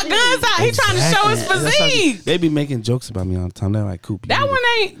sun's out, physique. guns out. He trying to show his Exactly. That's how physique. they be making jokes about me all the time. They're like, "Coop, you That need one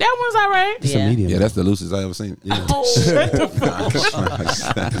to- ain't. That one's all right. It's a Yeah. medium." Yeah, that's the loosest I ever seen.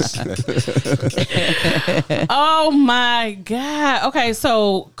 Oh my god. Okay,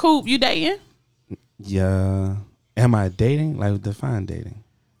 so Coop, you dating? Yeah. Am I dating? Like define dating.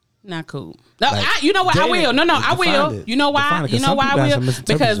 Not cool. No, Like, you know what? I dating, will. No, I define will. it. You know why? Define it, 'cause You know some why I people have will? some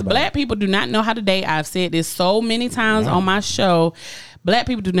misinterpretations Because about black it. people do not know how to date. I've said this so many times on my show. Black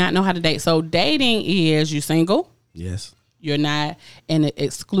people do not know how to date. So dating is you single. Yes. You're not in an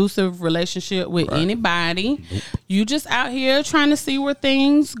exclusive relationship with anybody. You just out here trying to see where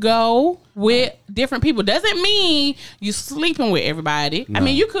things go. with different people. Doesn't mean you sleeping with everybody. I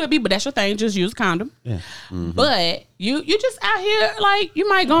mean, you could be, but that's your thing. Just use a condom. Yeah. But you just out here, like, you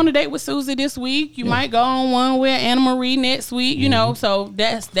might go on a date with Susie this week. You might go on one with Anna Marie next week. You know, so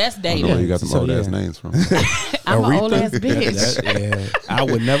that's I don't know where dating. you got some old ass names from. I'm an old ass bitch. I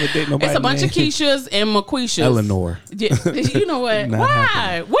would never date nobody. It's a bunch of named Keishas and McQuishas. Eleanor. Yeah, you know what? Not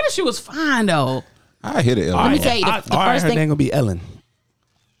Why? What if she was fine though? I hit it. Let me tell you, the All right, first her thing. name gonna be Ellen.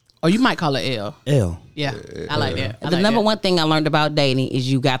 Or you might call her L. L. Yeah, I like that. I The like number that. one thing I learned about dating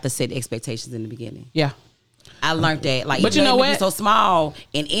is you got to set expectations in the beginning. Yeah. I learned that. Like, But you know even if what? you're so small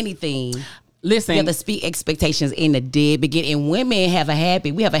in anything, Listen, you have to speak expectations in the dead beginning. And women have a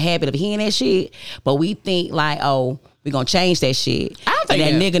habit. We have a habit of hearing that shit, but we think like, oh, we're gonna change that shit. I don't think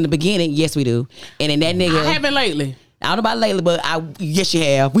and that that. nigga in the beginning, yes, we do. And then that nigga, I haven't lately. I don't know about lately, but yes, you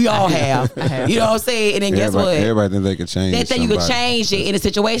have. We all have. You know what I'm saying? And then guess what? Everybody think they can change. They think you could change it in a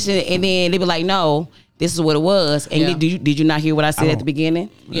situation, and then they be like, no, this is what it was. And Yeah. did you not hear what I said at the beginning?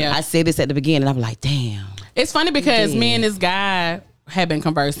 Yeah. I said this at the beginning. I'm like, damn. It's funny because Yeah. me and this guy had been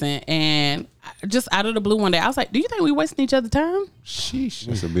conversing, and just out of the blue one day, I was like, "Do you think we wasting each other's time?" Sheesh.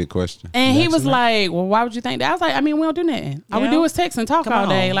 That's a big question. And he was like, "Well, why would you think that?" I was like, "I mean, we don't do nothing. All we do is text and talk Come all on.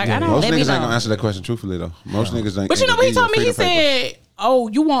 day. Like, I don't." Most Let me niggas ain't know. gonna answer that question truthfully though. Most niggas ain't. But you know what he told me? He Freedom paper. said, "Oh,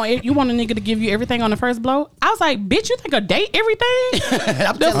 you want a nigga to give you everything on the first blow?" I was like, "Bitch, you think a date everything?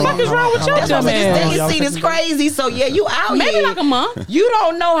 The fuck is wrong with your That's dumb what ass?" this Y'all scene is taking- crazy. So yeah, you out Maybe here. like a month. You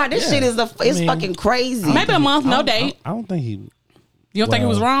don't know how this shit is. It's mean, fucking crazy. Maybe a month, no date. I don't think he. You don't think it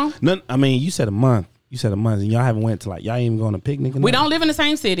was wrong? No, I mean, you said a month. You said a month, and y'all haven't went to like y'all ain't even going to picnic. And We nothing? don't live in the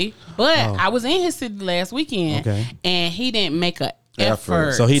same city, but I was in his city last weekend, Okay. and he didn't make an Effort.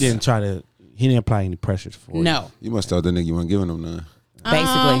 effort. So he didn't try to. He didn't apply any pressure for it. No. You must tell the nigga you weren't giving him none.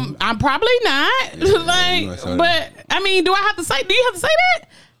 Basically. I'm probably not. you like, must have. but I mean, do I have to say? Do you have to say that?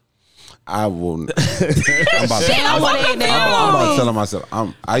 I won't. I'm about to. Damn, I wanna hear that. I'm about to tell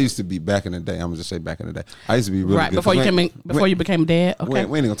myself. I used to be back in the day. I'm gonna just say back in the day. I used to be really Right good. before you We- before you became dad. We Okay.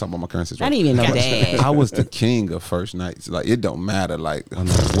 ain't gonna talk about my current situation. I didn't even know that. I was the king of first nights. Like it don't matter. Like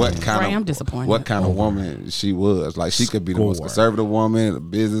what kind Right, of I'm disappointed. What kind of woman she was. Like she could be the most Score. conservative woman, a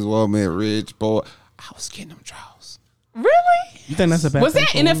business woman, rich, poor. I was getting them draws. Really? You think that's a bad? Was thing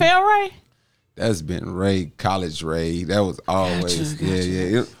that for women? NFL Ray? That's been Ray, college Ray. That was always Gotcha.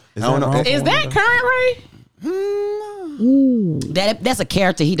 yeah. Is I don't that know. wrong? Is that current Ray? That's a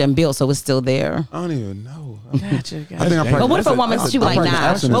character he done built, so it's still there. I don't even know. Gotcha. I think I'm But But practicing- what if a woman, that's she was I'm like, practicing nah.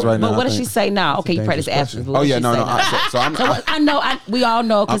 abstinence But, right now, but what I if she think. say no? Okay, you practice dangerous abstinence. question. but Oh what yeah, she no, say no. nah? So I'm. So I know. We all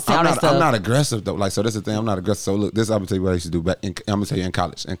know consent and stuff. I'm not aggressive though. Like so, that's the thing. I'm not aggressive. So look, this I'm gonna tell you what I used to do back. I'm gonna tell you in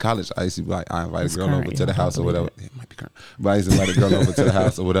college. In college, I used to be like, I invite a girl current, over to yeah, the I house or whatever. It might be current, but I used to invite a girl over to the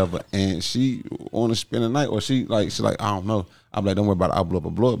house or whatever, and she want to spend the night, or she like I don't know. I'm like, don't worry about it. I'll blow up a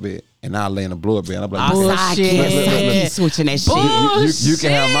blow up bed, and I'll lay in a blow up bed. I'm like, Oh, you I Bullshit. can't keep switching that shit. you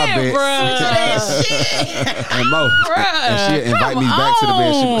can have my bed. Bruh. and Mo, and she invite me back to the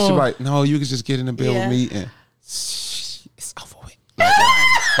bed. She on. like, no, you can just get in the bed Yeah. with me, and it's over with.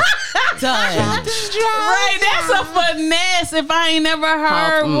 Done. Right, that's a finesse. If I ain't never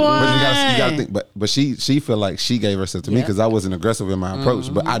heard one. But you gotta think. But she feel like she gave herself to me Yeah. because I wasn't aggressive in my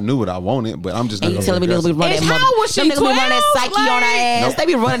approach. But I knew what I wanted. But I'm just And not you gonna telling me be niggas be aggressive. running And that how was she Them niggas be running that 12? psyche on our ass. Nope. They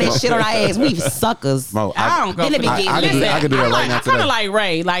be running that shit on our ass. We suckers. Mo, I don't go Then for it be that. getting I could do that I'm right like, now I kind today. of like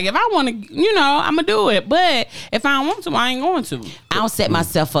Ray. Like if I want to, I'm gonna do it. But if I don't want to, I ain't going to. I don't set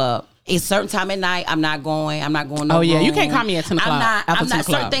myself up. A certain time at night, I'm not going. No Oh, yeah, you room. can't call me at 10 o'clock, I'm not. after I'm 10 not.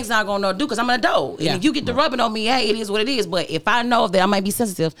 Certain o'clock. things I'm not gonna do because I'm an adult. And Yeah. if you get to rubbing on me, hey, it is what it is. But if I know that I might be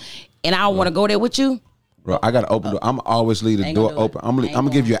sensitive, and I don't want to go there with you, Bro, I gotta open the door. I'm always leave the Ain't door gonna do it. open. I'm Ain't gonna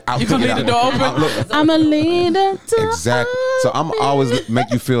give you an out. You gonna to leave get the door out. open? Look, I'm a leader. exactly. So I'm always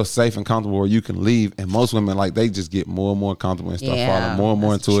make you feel safe and comfortable where you can leave. And most women like they just get more and more comfortable and start Yeah, falling more and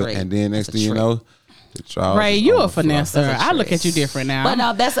more that's a into it. trick. And then next That's a thing you trick. know, the trial Ray, is you on a the floor. finesser. I look at you different now. but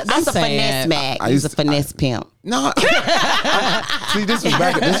no, that's a I'm finesse sad. Mac. I He's a used to- finesse pimp. No, see, this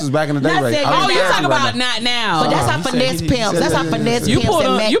was back in the day, Not Ray. saying- I Oh, was you married talking right about now. not now? But that's how he said finesse he- pimps. That's how finesse you pimps pull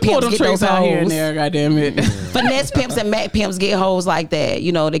and Mac you pull pimps them get tricks those out here and hoes. there. Goddamn it! Finesse pimps and Mac pimps get hoes like that.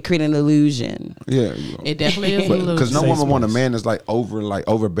 You know, they create an illusion. Yeah, It definitely is. because no Safe woman want a space. man that's like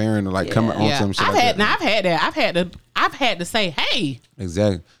overbearing or like coming on Yeah, some shit. I've like had. that. Now I've had that. I've had to say, hey,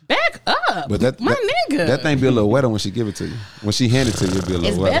 Exactly. back up, But that my nigga. that thing be a little wetter when she give it to you. When she hand it to you, it be a little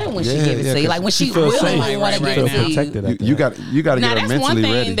It's wetter. better when she Yeah, give it yeah, to you. 'cause Like when she feels really safe. want to Right give it now. to you. protected. you, you got Now get her that's one mentally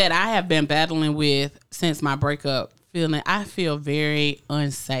thing ready. that I have been battling with since my breakup. I feel very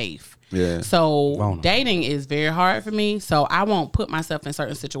unsafe. Yeah. So Vulnerable. dating is very hard for me. So I won't put myself in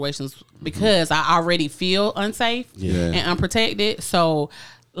certain situations because I already feel unsafe Yeah. and unprotected. So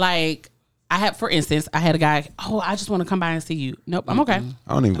like for instance, I had a guy, I just want to come by and see you. Nope, I'm okay.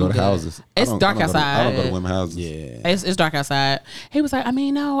 I don't even go to houses. It's dark outside. I don't go to women's houses. Yeah. It's dark outside. He was like, I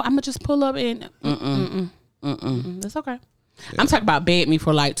mean, no, I'm going to just pull up and, it's okay. Yeah. I'm talking about bed me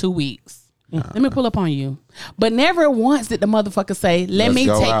for like 2 weeks. Let me pull up on you. But never once did the motherfucker say, let me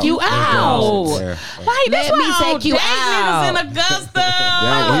take you out. Yeah. Like, let me take you out. In Augusta.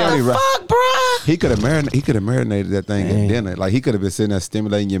 What the fuck, bruh? He could have marinated that thing at dinner. Like, he could have been sitting there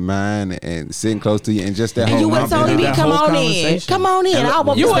stimulating your mind and sitting close to you and just that and whole you would have told me, come on in. Come on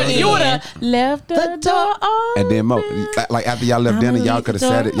in. You would have left the door open. And then like after y'all left dinner, y'all could have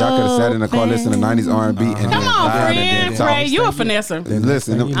sat in the car listening to 90s R&B and come on, friend. You a finesser.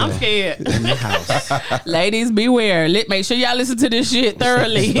 Listen, I'm scared. In the house. Ladies, beware. Make sure y'all listen to this shit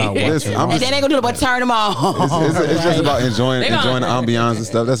thoroughly. Listen, and then they gonna do it, but turn them off. It's just about enjoying the ambiance and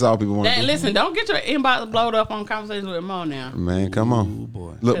stuff. That's all people want to do. Listen, don't get your inbox blowed up on conversations with Mo now. Man, come on.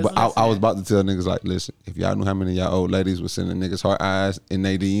 Boy. Look, but I was about to tell niggas like, listen, if y'all knew how many of y'all old ladies was sending niggas heart eyes in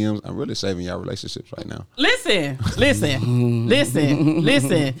their DMs, I'm really saving y'all relationships right now. Listen.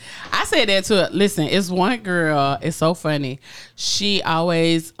 I said that to her. Listen, it's one girl. It's so funny. She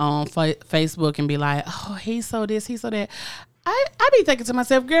always on Facebook and be like, oh, he's so this, he's so that. I be thinking to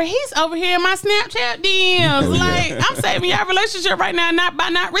myself, girl, he's over here in my Snapchat DMs. Like, I'm saving your relationship right now by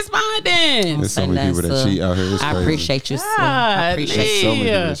not responding. There's so many people that cheat out here. It's I crazy. appreciate you, sir. I appreciate so many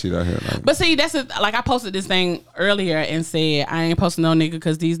people that cheat out here. But see, like I posted this thing earlier and said, I ain't posting no nigga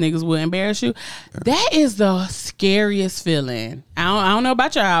because these niggas will embarrass you. That is the scariest feeling. I don't know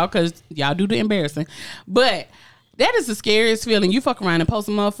about y'all because y'all do the embarrassing. But that is the scariest feeling. You fuck around and post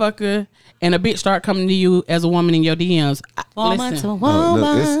a motherfucker and a bitch start coming to you as a woman in your DMs. Woman to woman.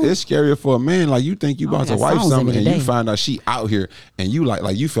 Look, it's scarier for a man. Like, you think you about to wife something and you find out she out here and you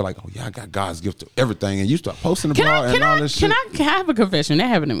like you feel like, oh yeah, I got God's gift to everything, and you start posting about and all this shit. Can I have a confession? That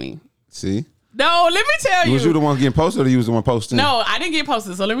happened to me. See? No, let me tell you. Was you the one getting posted or you was the one posting? No, I didn't get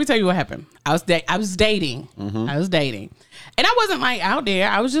posted. So let me tell you what happened. I was dating. Mm-hmm. I was dating. And I wasn't like out there.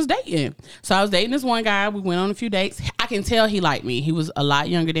 I was just dating. So I was dating this one guy. We went on a few dates. I can tell he liked me. He was a lot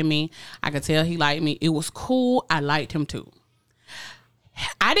younger than me. I could tell he liked me. It was cool. I liked him too.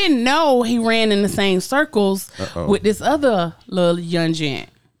 I didn't know he ran in the same circles with this other little young gent.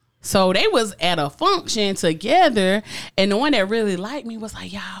 So they was at a function together, and the one that really liked me was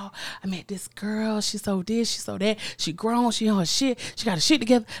like, y'all, I met this girl. She's so this, she's so that. She grown, she on her shit. She got her shit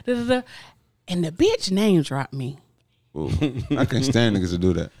together. Da, da, da. And the bitch name dropped me. Ooh, I can't stand niggas to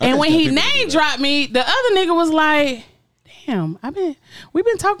do that. And when he name dropped me, the other nigga was like, damn, we've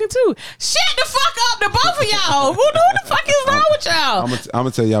been talking too. Shut the fuck up, the both of y'all. Who the fuck is wrong with y'all? I'm gonna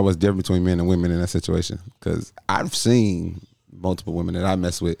tell y'all what's different between men and women in that situation. Because I've seen multiple women that I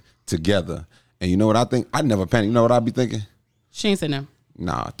mess with together, and you know what I think? I never panic. You know what I be thinking? She ain't saying them.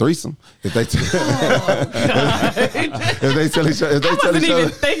 Nah, threesome. If they tell each other, I wasn't even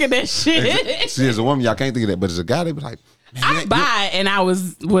thinking that shit. See, as a woman, y'all can't think of that, but as a guy, they be like, man, I'm bi, and I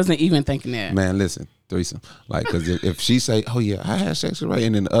wasn't even thinking that. Man, listen, threesome. Like, because if she say, oh yeah, I had sex with Ray,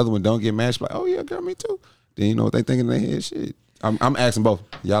 and then the other one don't get matched, like, oh yeah, girl, me too. Then you know what they thinking in their head? Shit. I'm asking both.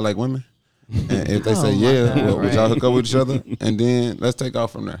 Y'all like women? And if they say yeah, well, would y'all hook up with each other? And then let's take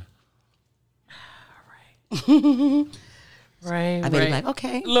off from there. Right. I bet like,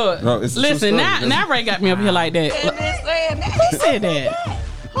 okay. Look, no, listen, now Ray got me up here like that. Who said that?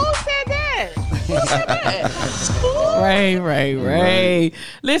 Who said that? Right.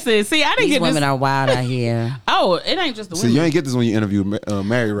 Listen, see, I didn't These get women this. are wild out here. Oh, it ain't just the women. See, you ain't get this when you interview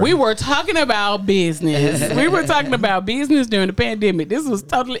Mary Ray. We were talking about business. We were talking about business during the pandemic. This was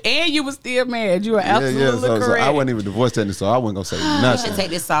totally, and you were still mad. You were absolutely correct. So I wasn't even divorced technically, so I wasn't gonna say nothing. We should take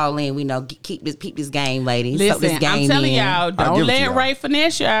this all in. We know, keep this game, ladies. Listen, this game I'm telling in. y'all, don't let Ray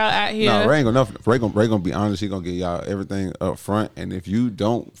finesse y'all out here. No, Ray ain't gonna. Ray gonna be honest. He gonna get y'all everything up front, and if you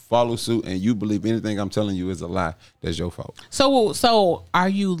don't follow suit and you believe anything I'm telling you is a lie, that's your fault. So are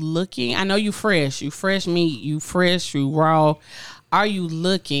you looking? I know you fresh meat, you fresh, you raw. Are you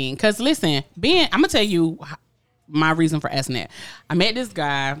looking? Because listen, I'm gonna tell you my reason for asking that. I met this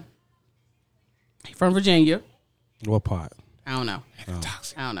guy from Virginia. What part? I don't know. I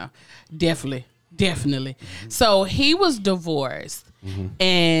don't know. Definitely. Mm-hmm. So he was divorced,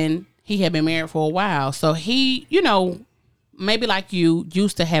 and he had been married for a while. So he, maybe like you,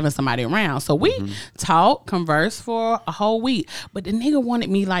 used to having somebody around. So we talked, conversed for a whole week. But the nigga wanted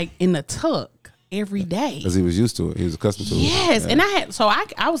me like in the tuck every day. Because he was used to it. He was accustomed to it. Yes. Yeah. And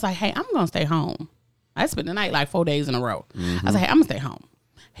I was like, hey, I'm going to stay home. I spent the night like 4 days in a row. I was like, hey, I'm going to stay home.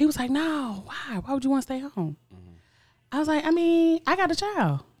 He was like, no, why? Why would you want to stay home? I was like, I mean, I got a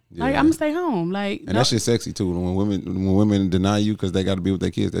child. Like I'm gonna stay home. Like, and that shit's sexy too. When women deny you because they got to be with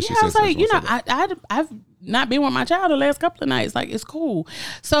their kids, that shit sexy. I was like, I've not been with my child the last couple of nights. Like, it's cool.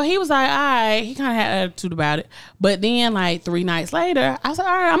 So he was like, all right. He kind of had an attitude about it. But then, like 3 nights later, I was like,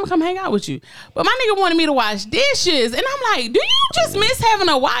 all right, I'm gonna come hang out with you. But my nigga wanted me to wash dishes, and I'm like, do you just miss having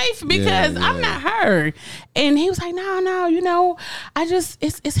a wife? Because I'm not her. And he was like, no, you know, I just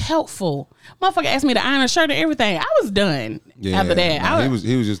it's helpful. Motherfucker asked me to iron a shirt and everything. I was done after that.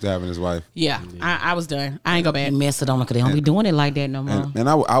 He was just having his wife. Yeah. I was done. I ain't go back. Mess it on because they don't be doing it like that no more. And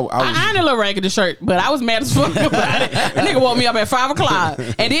I was I ironed a little raggedy shirt, but I was mad as fuck about it. That nigga woke me up at 5 o'clock.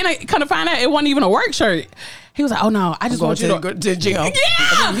 And then I kind of find out it wasn't even a work shirt. He was like, oh no, I just want you to go to the gym.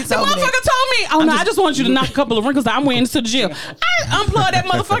 Yeah. The motherfucker told me, oh no, I just want you to knock a couple of wrinkles that I'm wearing to the gym. I unplugged that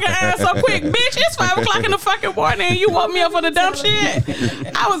motherfucking iron so quick. Bitch, it's 5 o'clock in the fucking morning and you woke me up for the dumb shit.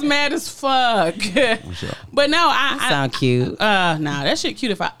 I was mad as fuck. But no, I sound cute. Nah, that shit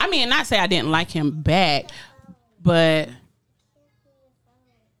cute. I mean, not say I didn't like him back, but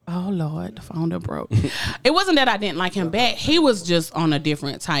oh Lord, the phone done broke. It wasn't that I didn't like him back. He was just on a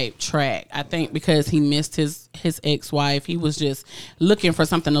different type track. I think because he missed his ex-wife. He was just looking for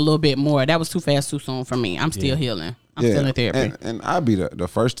something a little bit more. That was too fast, too soon for me. I'm still healing. I'm still in therapy. And I'd be the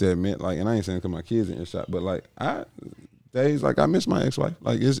first to admit, like, and I ain't saying because my kids in shot, but like days like I miss my ex-wife.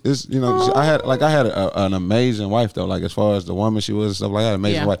 Like it's you know, I had an amazing wife though. Like as far as the woman she was and stuff, like I had an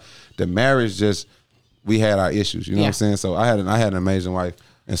amazing wife. The marriage just, we had our issues. You know what I'm saying? So I had an amazing wife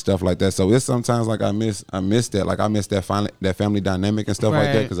and stuff like that. So it's sometimes like I miss that. Like I miss that family dynamic and stuff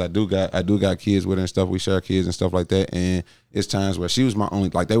like that because I do got kids with her and stuff. We share kids and stuff like that. And it's times where she was my only,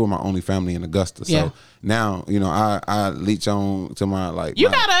 like they were my only family in Augusta. So now, you know, I leech on to my like you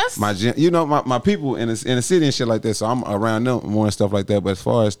got us. My you know, my people in the city and shit like that. So I'm around them more and stuff like that. But as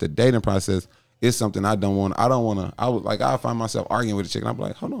far as the dating process, it's something I don't want. I find myself arguing with a chick and I'm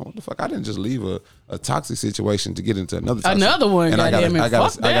like, hold on, what the fuck? I didn't just leave a toxic situation to get into another one. And I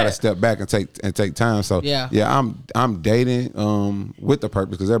gotta step back and take time. So I'm dating with the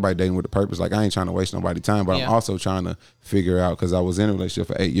purpose because everybody dating with the purpose. Like I ain't trying to waste nobody's time, but I'm also trying to figure out, because I was in a relationship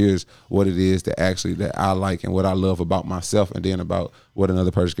for 8 years, what it is that I like and what I love about myself, and then about what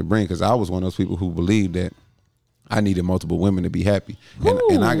another person can bring. Because I was one of those people who believed that I needed multiple women to be happy,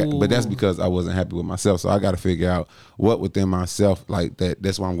 but that's because I wasn't happy with myself. So I got to figure out what within myself, like that.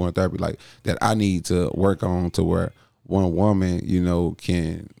 That's why I'm going to therapy, like that. I need to work on to where one woman, you know,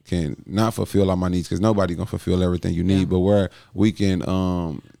 can not fulfill all my needs, because nobody gonna fulfill everything you need, but where we can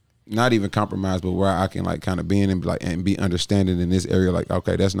not even compromise, but where I can like kind of be in and be like and be understanding in this area. Like,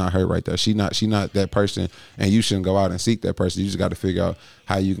 okay, that's not her right there. She not that person, and you shouldn't go out and seek that person. You just got to figure out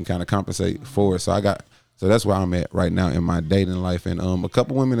how you can kind of compensate for it. So that's where I'm at right now in my dating life. And a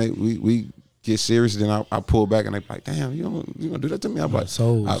couple women, we get serious, then I pull back and they like, damn, you gonna do that to me? I'm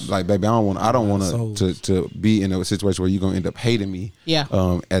like, baby, I don't want to be in a situation where you're gonna end up hating me. Yeah.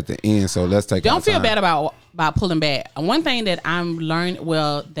 At the end, so let's take. Don't feel bad about pulling back. One thing that I'm learning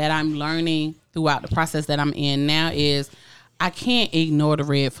throughout the process that I'm in now is I can't ignore the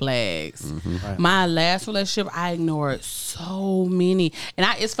red flags. Mm-hmm. Right. My last relationship, I ignored so many. And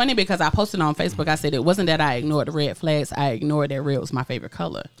it's funny because I posted on Facebook, I said it wasn't that I ignored the red flags, I ignored that red was my favorite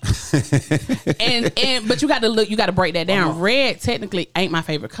color. But you got to break that down. Red technically ain't my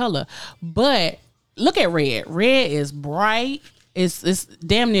favorite color. But look at red. Red is bright. It's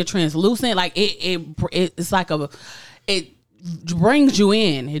damn near translucent. Like it's like it brings you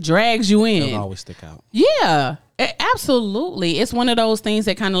in. It drags you in. It'll always stick out. Yeah. Absolutely. It's one of those things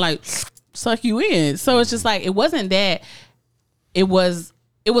that kind of like suck you in. So it's just like, it wasn't that. It was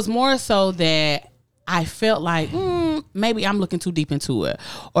more so that I felt like maybe I'm looking too deep into it,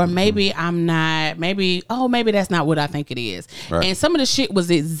 or maybe I'm not. Maybe that's not what I think it is. Right. And some of the shit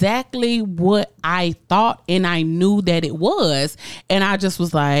was exactly what I thought, and I knew that it was, and I just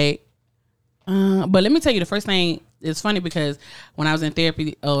was like, but let me tell you, the first thing. It's funny because when I was in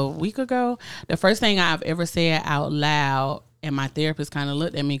therapy a week ago, the first thing I've ever said out loud, and my therapist kind of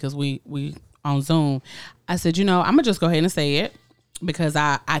looked at me because we on Zoom. I said, I'm gonna just go ahead and say it because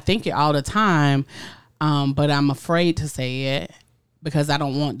I think it all the time, but I'm afraid to say it because I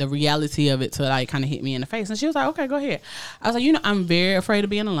don't want the reality of it to like kind of hit me in the face. And she was like, okay, go ahead. I was like, I'm very afraid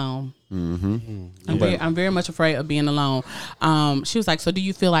of being alone. Mm-hmm. I'm very much afraid of being alone. She was like, so do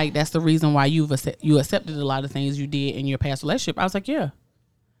you feel like that's the reason why you accepted a lot of things you did in your past relationship? I was like, yeah,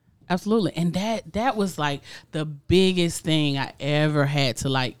 absolutely. And that was like the biggest thing I ever had to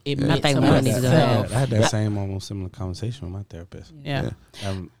like admit to myself. I had that same almost similar conversation with my therapist. Yeah.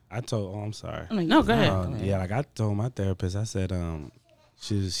 I told, I'm sorry. No, go ahead. Yeah, like I told my therapist, I said,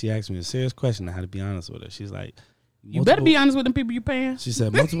 she asked me a serious question. I had to be honest with her. She's like, You better be honest with them people you paying. She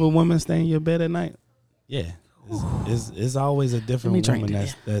said multiple women stay in your bed at night. Yeah, it's always a different woman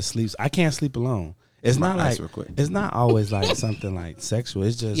that sleeps. I can't sleep alone. It's not like it's not always like something like sexual.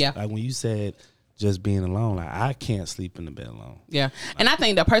 It's just like when you said just being alone. Like I can't sleep in the bed alone. Yeah, and I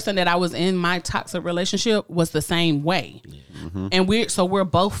think the person that I was in my toxic relationship was the same way. Yeah. Mm-hmm. And we're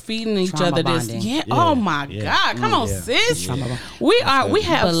both feeding each other this. Yeah. Oh my God! Come on, sis. We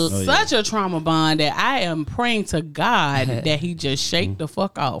have such a trauma bond that I am praying to God that He just shake the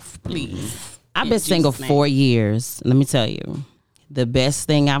fuck off, please. I've been single 4 years. Let me tell you, the best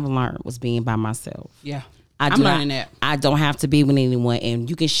thing I've learned was being by myself. Yeah. I'm learning that. I don't have to be with anyone. And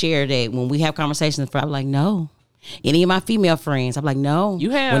you can share that when we have conversations. I'm like, no. Any of my female friends, I'm like, no.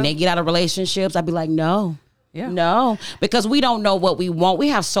 You have. When they get out of relationships, I'd be like, no. Yeah. No, because we don't know what we want. We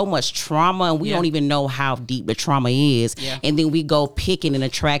have so much trauma and we don't even know how deep the trauma is. Yeah. And then we go picking and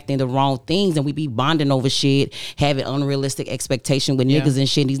attracting the wrong things and we be bonding over shit, having unrealistic expectation with niggas and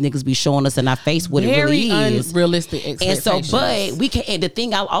shit. These niggas be showing us in our face what it really is. Unrealistic expectations. And so, but we can, and the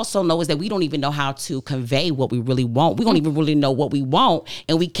thing I also know is that we don't even know how to convey what we really want. We don't even really know what we want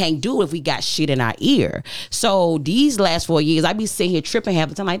and we can't do it if we got shit in our ear. So these last 4 years, I be sitting here tripping half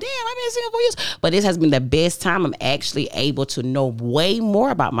the time like, damn, I've been single 4 years. But this has been the best time I'm actually able to know way more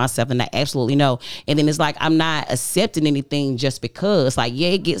about myself than I absolutely know. And then it's like I'm not accepting anything just because. Like, yeah,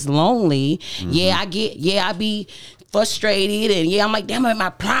 it gets lonely. Mm-hmm. I be frustrated and I'm like, damn, I'm in my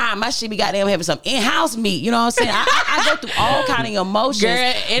prime. I should be goddamn having some in-house meat. You know what I'm saying? I go through all kind of emotions. Girl,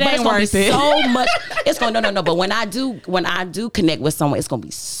 it ain't worth it. So much. It's going no. But when I do connect with someone, it's gonna be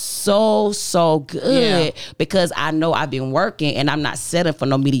so good because I know I've been working and I'm not settling for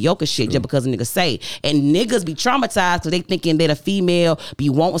no mediocre shit just because niggas say. And niggas be traumatized because they thinking that a female be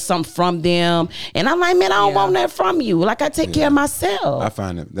wanting something from them. And I'm like, man, I don't want that from you. Like I take care of myself. I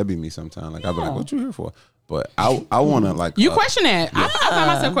find that be me sometimes. Like I'll be like, what you here for? But I want to like you question that. I find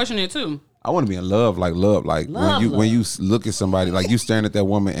myself questioning it too. I want to be in love, like when you look at somebody, like you staring at that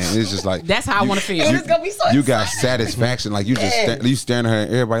woman, and it's just like that's how I want to feel. It's gonna be so you got satisfaction, like you just you staring at her,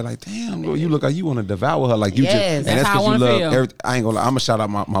 and everybody like, damn, bro, you look like you want to devour her, like you just, and that's because you love. I ain't gonna lie, I'm gonna shout out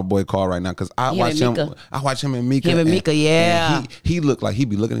my boy Carl right now because I watch him and Mika. Him and Mika, and he look like he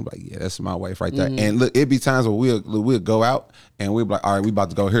be looking at me like, yeah, that's my wife right there. And look, it be times where we'll go out and we'll be like, all right, we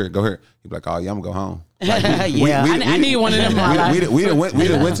about to go here. He be like, oh yeah, I'm gonna go home. Like, I need one of them. We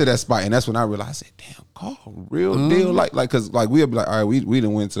done went to that spot, and that's when I realized, I said, "Damn, Carl, real deal." Like, cause like we'll be like, "All right, we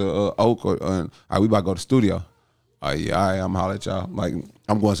done went to Oak, or all right, we about to go to the studio." Oh yeah, all right, I'm holler at y'all. Like,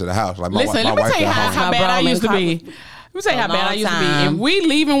 I'm going to the house. Like, my wife tell you how bad I used to be. Let me tell you how bad I used to be. If we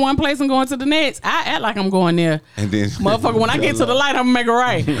leaving one place and going to the next, I act like I'm going there. And then, motherfucker, when I get to the light, I'm gonna make it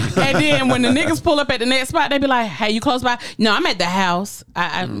right. And then when the niggas pull up at the next spot, they be like, "Hey, you close by?" No, I'm at the house.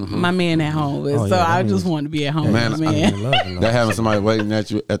 My man at home, I just want to be at home. Man, that having somebody waiting at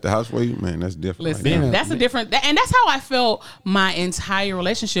you at the house for you, man, that's different. Listen, that's a different, and that's how I felt my entire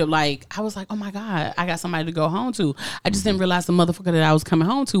relationship. Like I was like, oh my God, I got somebody to go home to. I just didn't realize the motherfucker that I was coming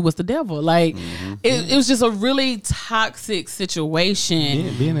home to was the devil. Like it was just a really toxic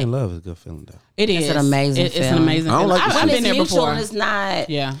situation. Being in love is a good feeling though. It is. It's an amazing feeling. It's an amazing feeling. I've been there before. It's not.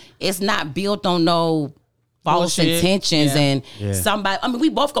 Yeah. It's not built on no false bullshit intentions and somebody. I mean, we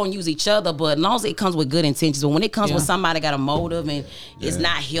both gonna use each other, but as long as it comes with good intentions. But when it comes with somebody got a motive and it's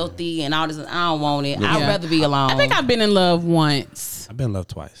not healthy and all this, I don't want it. I'd rather be alone. I think I've been in love once. I've been in love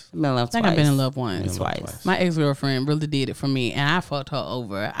twice. I've been in love once. Twice. My ex-girlfriend really did it for me, and I fucked her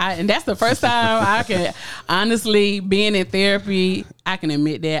over. And that's the first time I can honestly, being in therapy, I can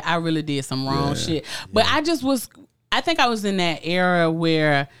admit that I really did some wrong shit. But I think I was in that era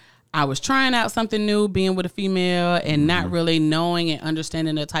where I was trying out something new, being with a female and not really knowing and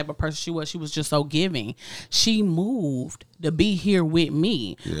understanding the type of person she was. She was just so giving. She moved to be here with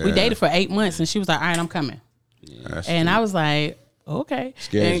me. Yeah. We dated for 8 months and she was like, all right, I'm coming. Yeah, and I was like, okay.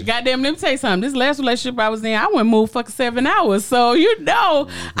 Scary. And goddamn, let me tell you something. This last relationship I was in, I wouldn't move fucking 7 hours. So,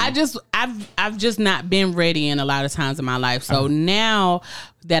 I've just not been ready in a lot of times in my life. So now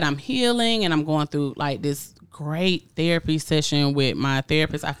that I'm healing and I'm going through like this great therapy session with my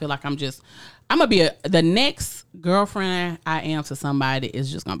therapist, I feel like I'm gonna be the next girlfriend I am to somebody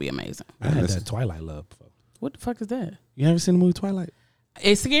is just gonna be amazing. I had that Twilight love before. What the fuck is that? You ever seen the movie Twilight?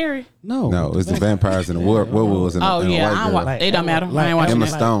 It's scary. No, it's the vampires and the werewolves and the white girl. It don't matter. I ain't watching Emma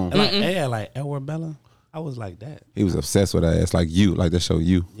Stone. Like Edward Bella. I was like that. He was obsessed with her ass, like you, like that show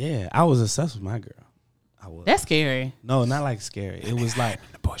You. Yeah, I was obsessed with my girl. I was. That's scary. No, not like scary. It was like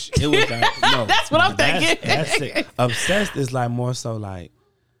it was like, no. That's what I'm thinking. That's it. Obsessed is like more so like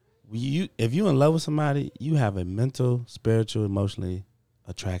if you in love with somebody, you have a mental, spiritual, emotionally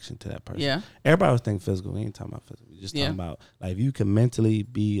attraction to that person. Yeah. Everybody was thinking physical. We ain't talking about physical. We're just talking about like if you can mentally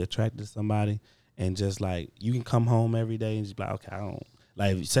be attracted to somebody and just like you can come home every day and just be like, okay, I don't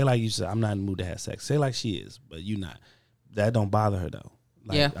like say like you said, I'm not in the mood to have sex. Say like she is, but you not. That don't bother her though.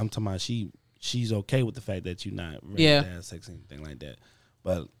 Like I'm talking about she's okay with the fact that you're not ready to have sex or anything like that.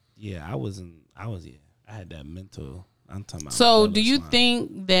 But yeah, I had that mental. I'm talking about. So do you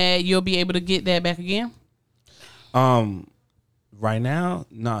think that you'll be able to get that back again? Right now,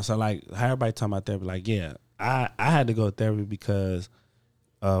 no. So like how everybody talking about therapy, like I had to go to therapy because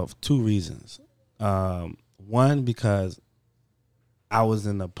of two reasons. One, because I was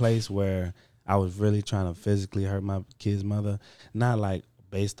in a place where I was really trying to physically hurt my kid's mother, not like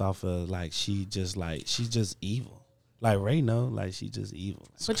based off of like she's just evil. Like Ray know, like she just evil.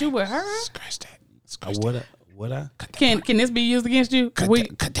 But you with her? Scratch that. Would I? Can this be used against you? I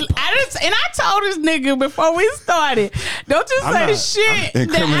told this nigga before we started, don't you say shit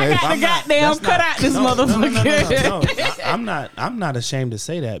that I got to goddamn cut out this motherfucker. No. I'm not ashamed to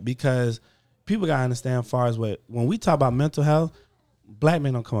say that because people gotta understand as far as when we talk about mental health, black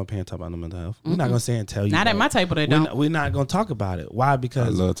men don't come up here and talk about no mental health. We're not gonna say and tell you. Not at my table, they don't. We're not gonna talk about it. Why? Because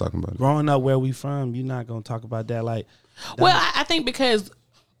I love talking about it. Growing up where we from, you're not gonna talk about that. Like, well, I think because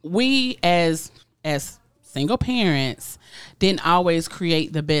we as single parents didn't always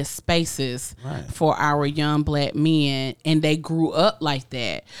create the best spaces for our young black men, and they grew up like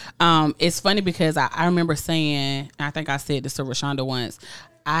that. It's funny because I remember saying, I think I said this to Rashonda once,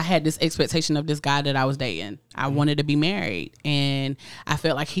 I had this expectation of this guy that I was dating. I wanted to be married, and I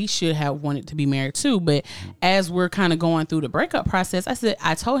felt like he should have wanted to be married too. But as we're kind of going through the breakup process,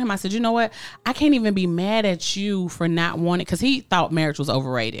 I told him, I said, you know what? I can't even be mad at you for not wanting, because he thought marriage was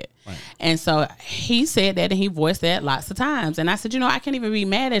overrated. Right. And so he said that, and he voiced that lots of times. And I said, you know, I can't even be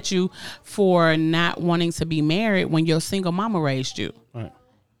mad at you for not wanting to be married when your single mama raised you. Right.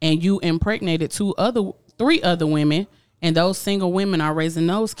 And you impregnated 3 other women, and those single women are raising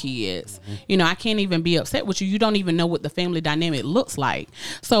those kids. Mm-hmm. You know, I can't even be upset with you. You don't even know what the family dynamic looks like.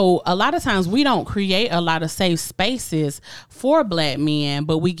 So a lot of times we don't create a lot of safe spaces for black men,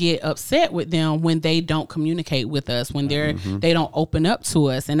 but we get upset with them when they don't communicate with us, when they don't open up to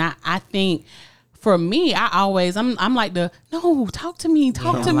us. And I think for me, I'm like no, talk to me.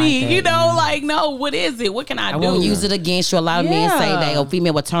 Like you know, like, no, what is it? What can I do? I won't use it against you. A lot of men say that a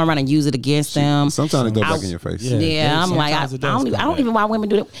female will turn around and use it against them. Sometimes it goes back in your face. Yeah, I'm like, I don't even why women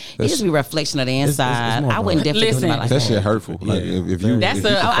do that. It just be a reflection of the inside. I wouldn't definitely do like that shit hurtful. Like if you, I used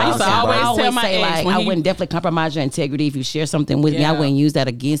to always tell my ex, like, I wouldn't definitely compromise your integrity if you share something with me. I wouldn't use that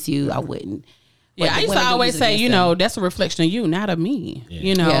against you. I wouldn't. Yeah, I used to always say, you know, that's a reflection of you, not of me. Yeah.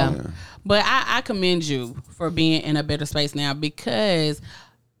 You know. Yeah. But I commend you for being in a better space now, because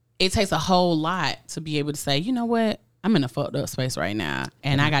it takes a whole lot to be able to say, you know what, I'm in a fucked up space right now,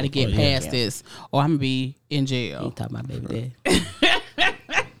 and I got to get past this, or I'm going to be in jail. You talking about baby daddy.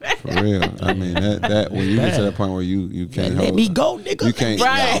 For real. I mean, that when you get to that point where you can't let me go, nigga. You can't.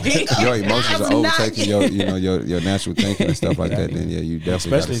 Right. Your emotions are overtaking your natural thinking and stuff like that. Then you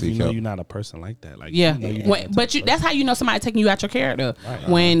definitely especially if you know help. you're not a person like that. Like that's how you know somebody taking you out your character.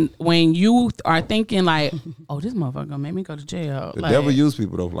 Right. When you are thinking like, oh, this motherfucker gonna make me go to jail. The devil use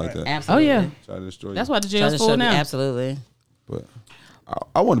people though like that. Absolutely. Oh yeah. Try to destroy you. That's why the jail's full now. Absolutely. But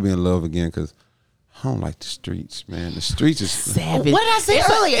I want to be in love again because I don't like the streets, man. The streets is savage. What did I say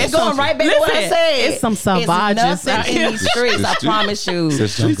earlier? It's going right back to what I said. It's some savages out in these streets. I promise you. The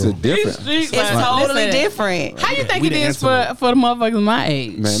streets are different. It's totally different. How you think it is for the motherfuckers my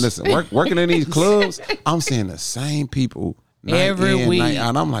age? Man, listen, working in these clubs, I'm seeing the same people every week,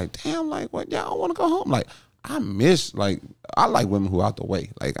 and I'm like, damn, like, what? Y'all want to go home? Like, I like women who out the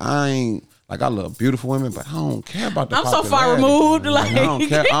way. Like, I love beautiful women, but I don't care about the popularity. So far removed. Like, I don't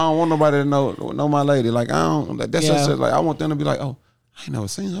care. I don't want nobody to know my lady. Like, I don't. That's just like, I want them to be like, oh, I ain't never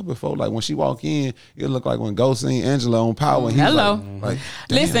seen her before. Like, when she walk in, it look like when Ghost seen Angela on Power. And hello. Like,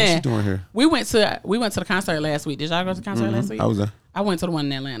 listen, what's she doing here? We went to the concert last week. Did y'all go to the concert last week? I was there. I went to the one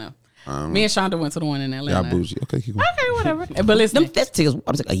in Atlanta. Me and Shonda went to the one in Atlanta. Yeah, bougie. Okay, keep going. Okay, whatever. But listen, that's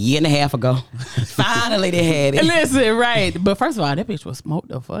a year and a half ago. Finally, they had it. Listen, right. But first of all, that bitch was smoked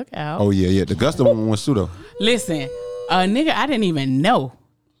the fuck out. Oh yeah. The Gusta one was too though. Listen, nigga, I didn't even know.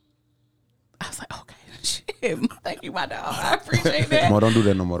 I was like, okay, shit. Thank you, my dog. I appreciate that. More, don't do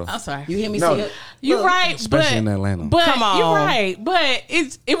that no more though. I'm sorry. You hear me say it? You're right, especially in Atlanta. But come on, you're right. But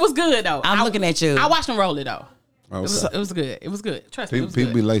it was good though. I'm looking at you. I watched him roll it though. Okay. It was good. It was good. Trust me.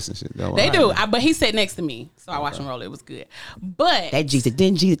 People be lacing shit. They do. But he sat next to me, so I watched him roll it. It was good. But that Jesus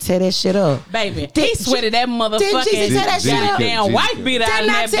didn't Jesus tear that shit up, baby. He sweated that motherfucking damn white beat out of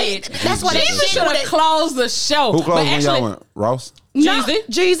that bitch. That's what Jesus should have closed the show. Who closed when y'all went? Ross?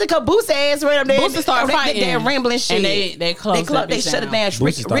 Jeezy, cause Boosie ass right up there. Boosie started fighting. They're rambling shit. And they closed it down. They shut it down.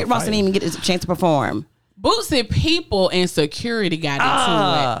 Rick Ross didn't even get a chance to perform. Boosie people and security got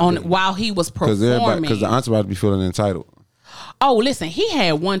into it while he was performing. Because the entourage be feeling entitled. Oh, listen, he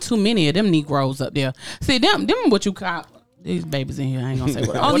had one too many of them Negroes up there. See, them what you call these babies in here. I ain't gonna say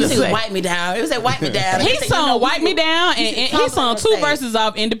what. Oh, you said "Wipe Me Down." It was that "Wipe Me Down." He sung "Wipe Me Down" and he sung 2 verses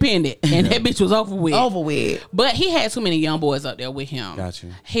of "Independent," and that bitch was over with. But he had too many young boys up there with him. Got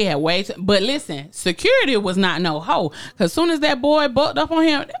you. He had way too. But listen, security was not no hoe. Cause soon as that boy bucked up on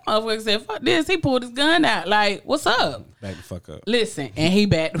him, that motherfucker said, "Fuck this!" He pulled his gun out. Like, what's up? Back the fuck up. Listen, and he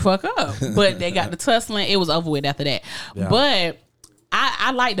backed the fuck up. But they got the tussling. It was over with after that. Yeah. But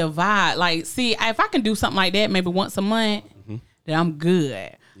I like the vibe. Like, see, if I can do something like that, maybe once a month. That I'm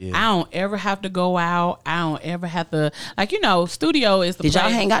good. Yeah. I don't ever have to go out. I don't ever have to, like, studio is the place. Did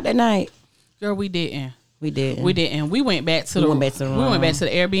y'all hang out that night? Girl, we didn't. We didn't. We went back to the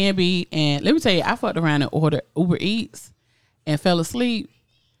Airbnb, and let me tell you, I fucked around and ordered Uber Eats and fell asleep.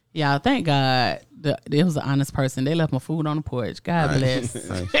 Y'all, thank God it was an honest person. They left my food on the porch. God bless.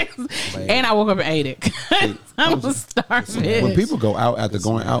 And I woke up and ate it. I was starving. When people go out after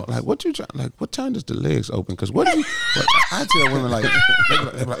going out, like, what time does the legs open? Because I tell women, like,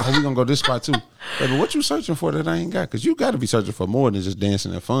 they like, oh, we gonna go this spot too. But what you searching for that I ain't got? Because you got to be searching for more than just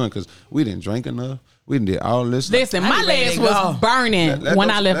dancing and fun. Because we didn't drink enough. We did all this. Listen, my legs was burning when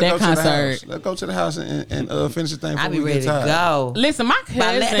I left that concert. Let's go to the house and finish the thing. I be ready to go. Listen, my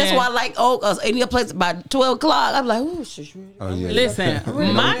cousin. That's why I like any place by 12 o'clock. I'm like, ooh, shit. Oh yeah. Listen,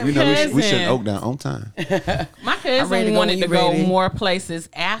 my cousin. We should Oak down on time. My cousin wanted to go more places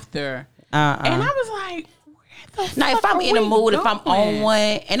after, and I was like. Now, if I'm in the mood, if I'm on one,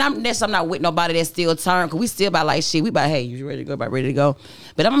 and I'm not with nobody that's still turned, because we still about like shit. We about, hey, you ready to go? About ready to go.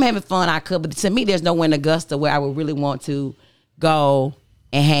 But if I'm having fun, I could. But to me, there's nowhere in Augusta where I would really want to go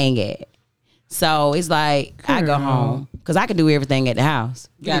and hang at. So it's like, I go home. Because I can do everything at the house.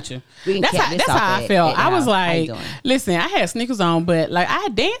 Gotcha. That's how I felt. I was like, listen, I had sneakers on, but like I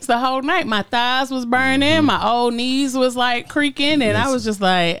danced the whole night. My thighs was burning. My old knees was like creaking. And I was just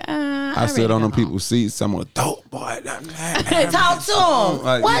like, I stood on them people's seats. I'm a dope boy. Talk to them.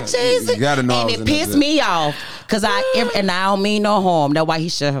 Like, what, Jesus? You gotta know. And it pissed me off. Because I don't mean no harm. That's why he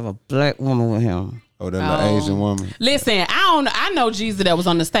should have a black woman with him. Oh, that little Asian woman. Listen, I know Jesus that was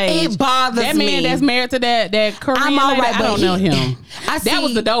on the stage. It bothers me. That man that's married to that Korean lady, I don't know him. That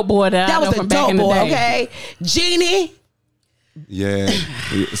was the dope boy that I know from back in the day. Okay, Genie. Yeah.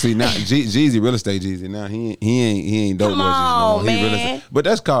 See now, Jeezy real estate Jeezy. Now he ain't dope boy. Come on, man. But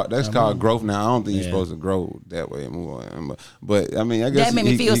that's called growth. Now I don't think you're supposed to grow that way and move on. But I mean, I guess that made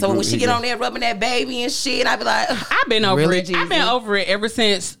me feel so. When she get on there rubbing that baby and shit, I be like, I've been over it. I've been over it ever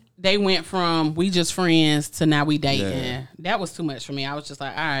since. They went from we just friends to now we dating. Yeah. That was too much for me. I was just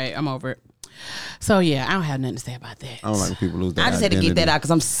like, all right, I'm over it. So yeah, I don't have nothing to say about that. I don't like when people lose their I just identity. had to get that out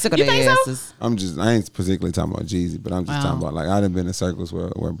because I'm sick of their asses. So? I ain't particularly talking about Jeezy, but I'm just talking about, like, I done been in circles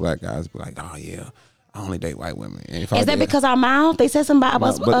where black guys be like, oh yeah, I only date white women. And is that because our mouth? They said something about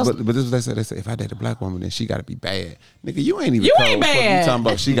us. But this is what they said. They said if I date a black woman, then she got to be bad. Nigga, you ain't even. You ain't bad. You talking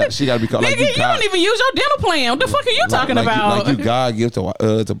about she got to be called. Nigga, like you don't even use your dental plan. What the fuck are you talking about? You God give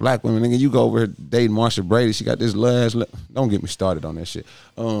to black women. Nigga, you go over here dating Marsha Brady. She got this last. Don't get me started on that shit.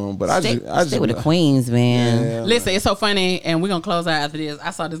 But I just stay with the queens, man. Yeah, listen, it's so funny, and we're gonna close out after this.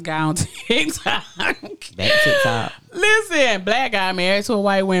 I saw this guy on TikTok. TikTok. Listen, black guy married to a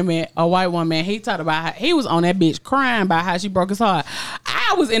white woman. He talked about how he was on that bitch crying about how she broke his heart.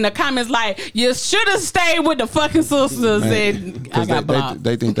 I was in the comments like, you should have stayed with the fucking sisters. And I got blocked.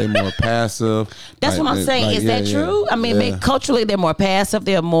 They think they more passive. That's what I'm saying. Is that true? I mean, culturally, they're more passive.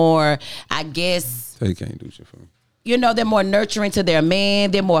 They're more, I guess. They can't do shit for me. You know, they're more nurturing to their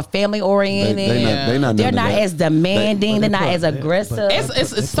man. They're more family oriented. They're not as demanding. They're not as aggressive.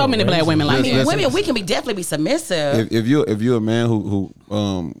 It's so many black women like that. Women, we can definitely be submissive. If you're a man who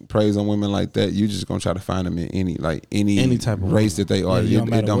preys on women like that, you just gonna try to find them in any type of race that they are.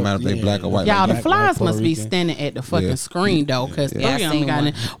 It don't matter if they black or white. Y'all, the flies must be standing at the fucking screen though, because we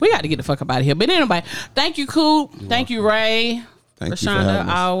got to get the fuck up out of here. But anyway, thank you, Coop. Thank you, Ray. Rashonda,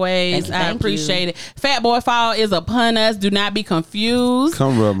 always. I appreciate it. Fat Boy Fall is upon us. Do not be confused.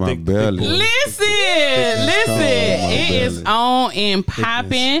 Come rub my belly. Listen. It is on and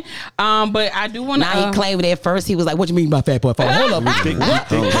popping. But I do want to. Now he claimed it at first. He was like, "What you mean by Fat Boy Fall? Hold up.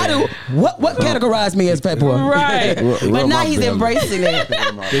 What categorize me as Fat Boy?" Right. But now he's embracing it.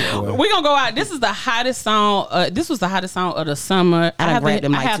 We're gonna go out. This is the hottest song. This was the hottest song of the summer. I have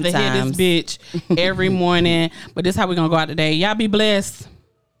to hear this bitch every morning. But this is how we're gonna go out today. Y'all be blessed.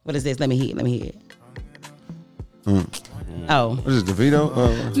 What is this? Let me hear it. Oh. What is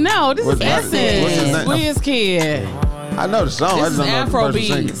DeVito? No, this is Essence. What's his name? WizKid. I know the song. This I just don't know the person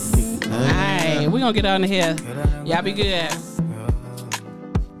singing. Afrobeats. All right, we're going to get on here. Y'all be good.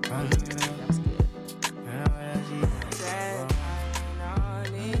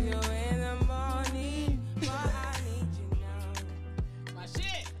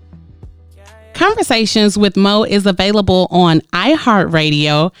 Conversations with Mo is available on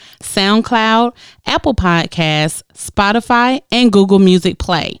iHeartRadio, SoundCloud, Apple Podcasts, Spotify, and Google Music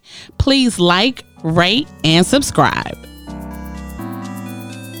Play. Please like, rate, and subscribe.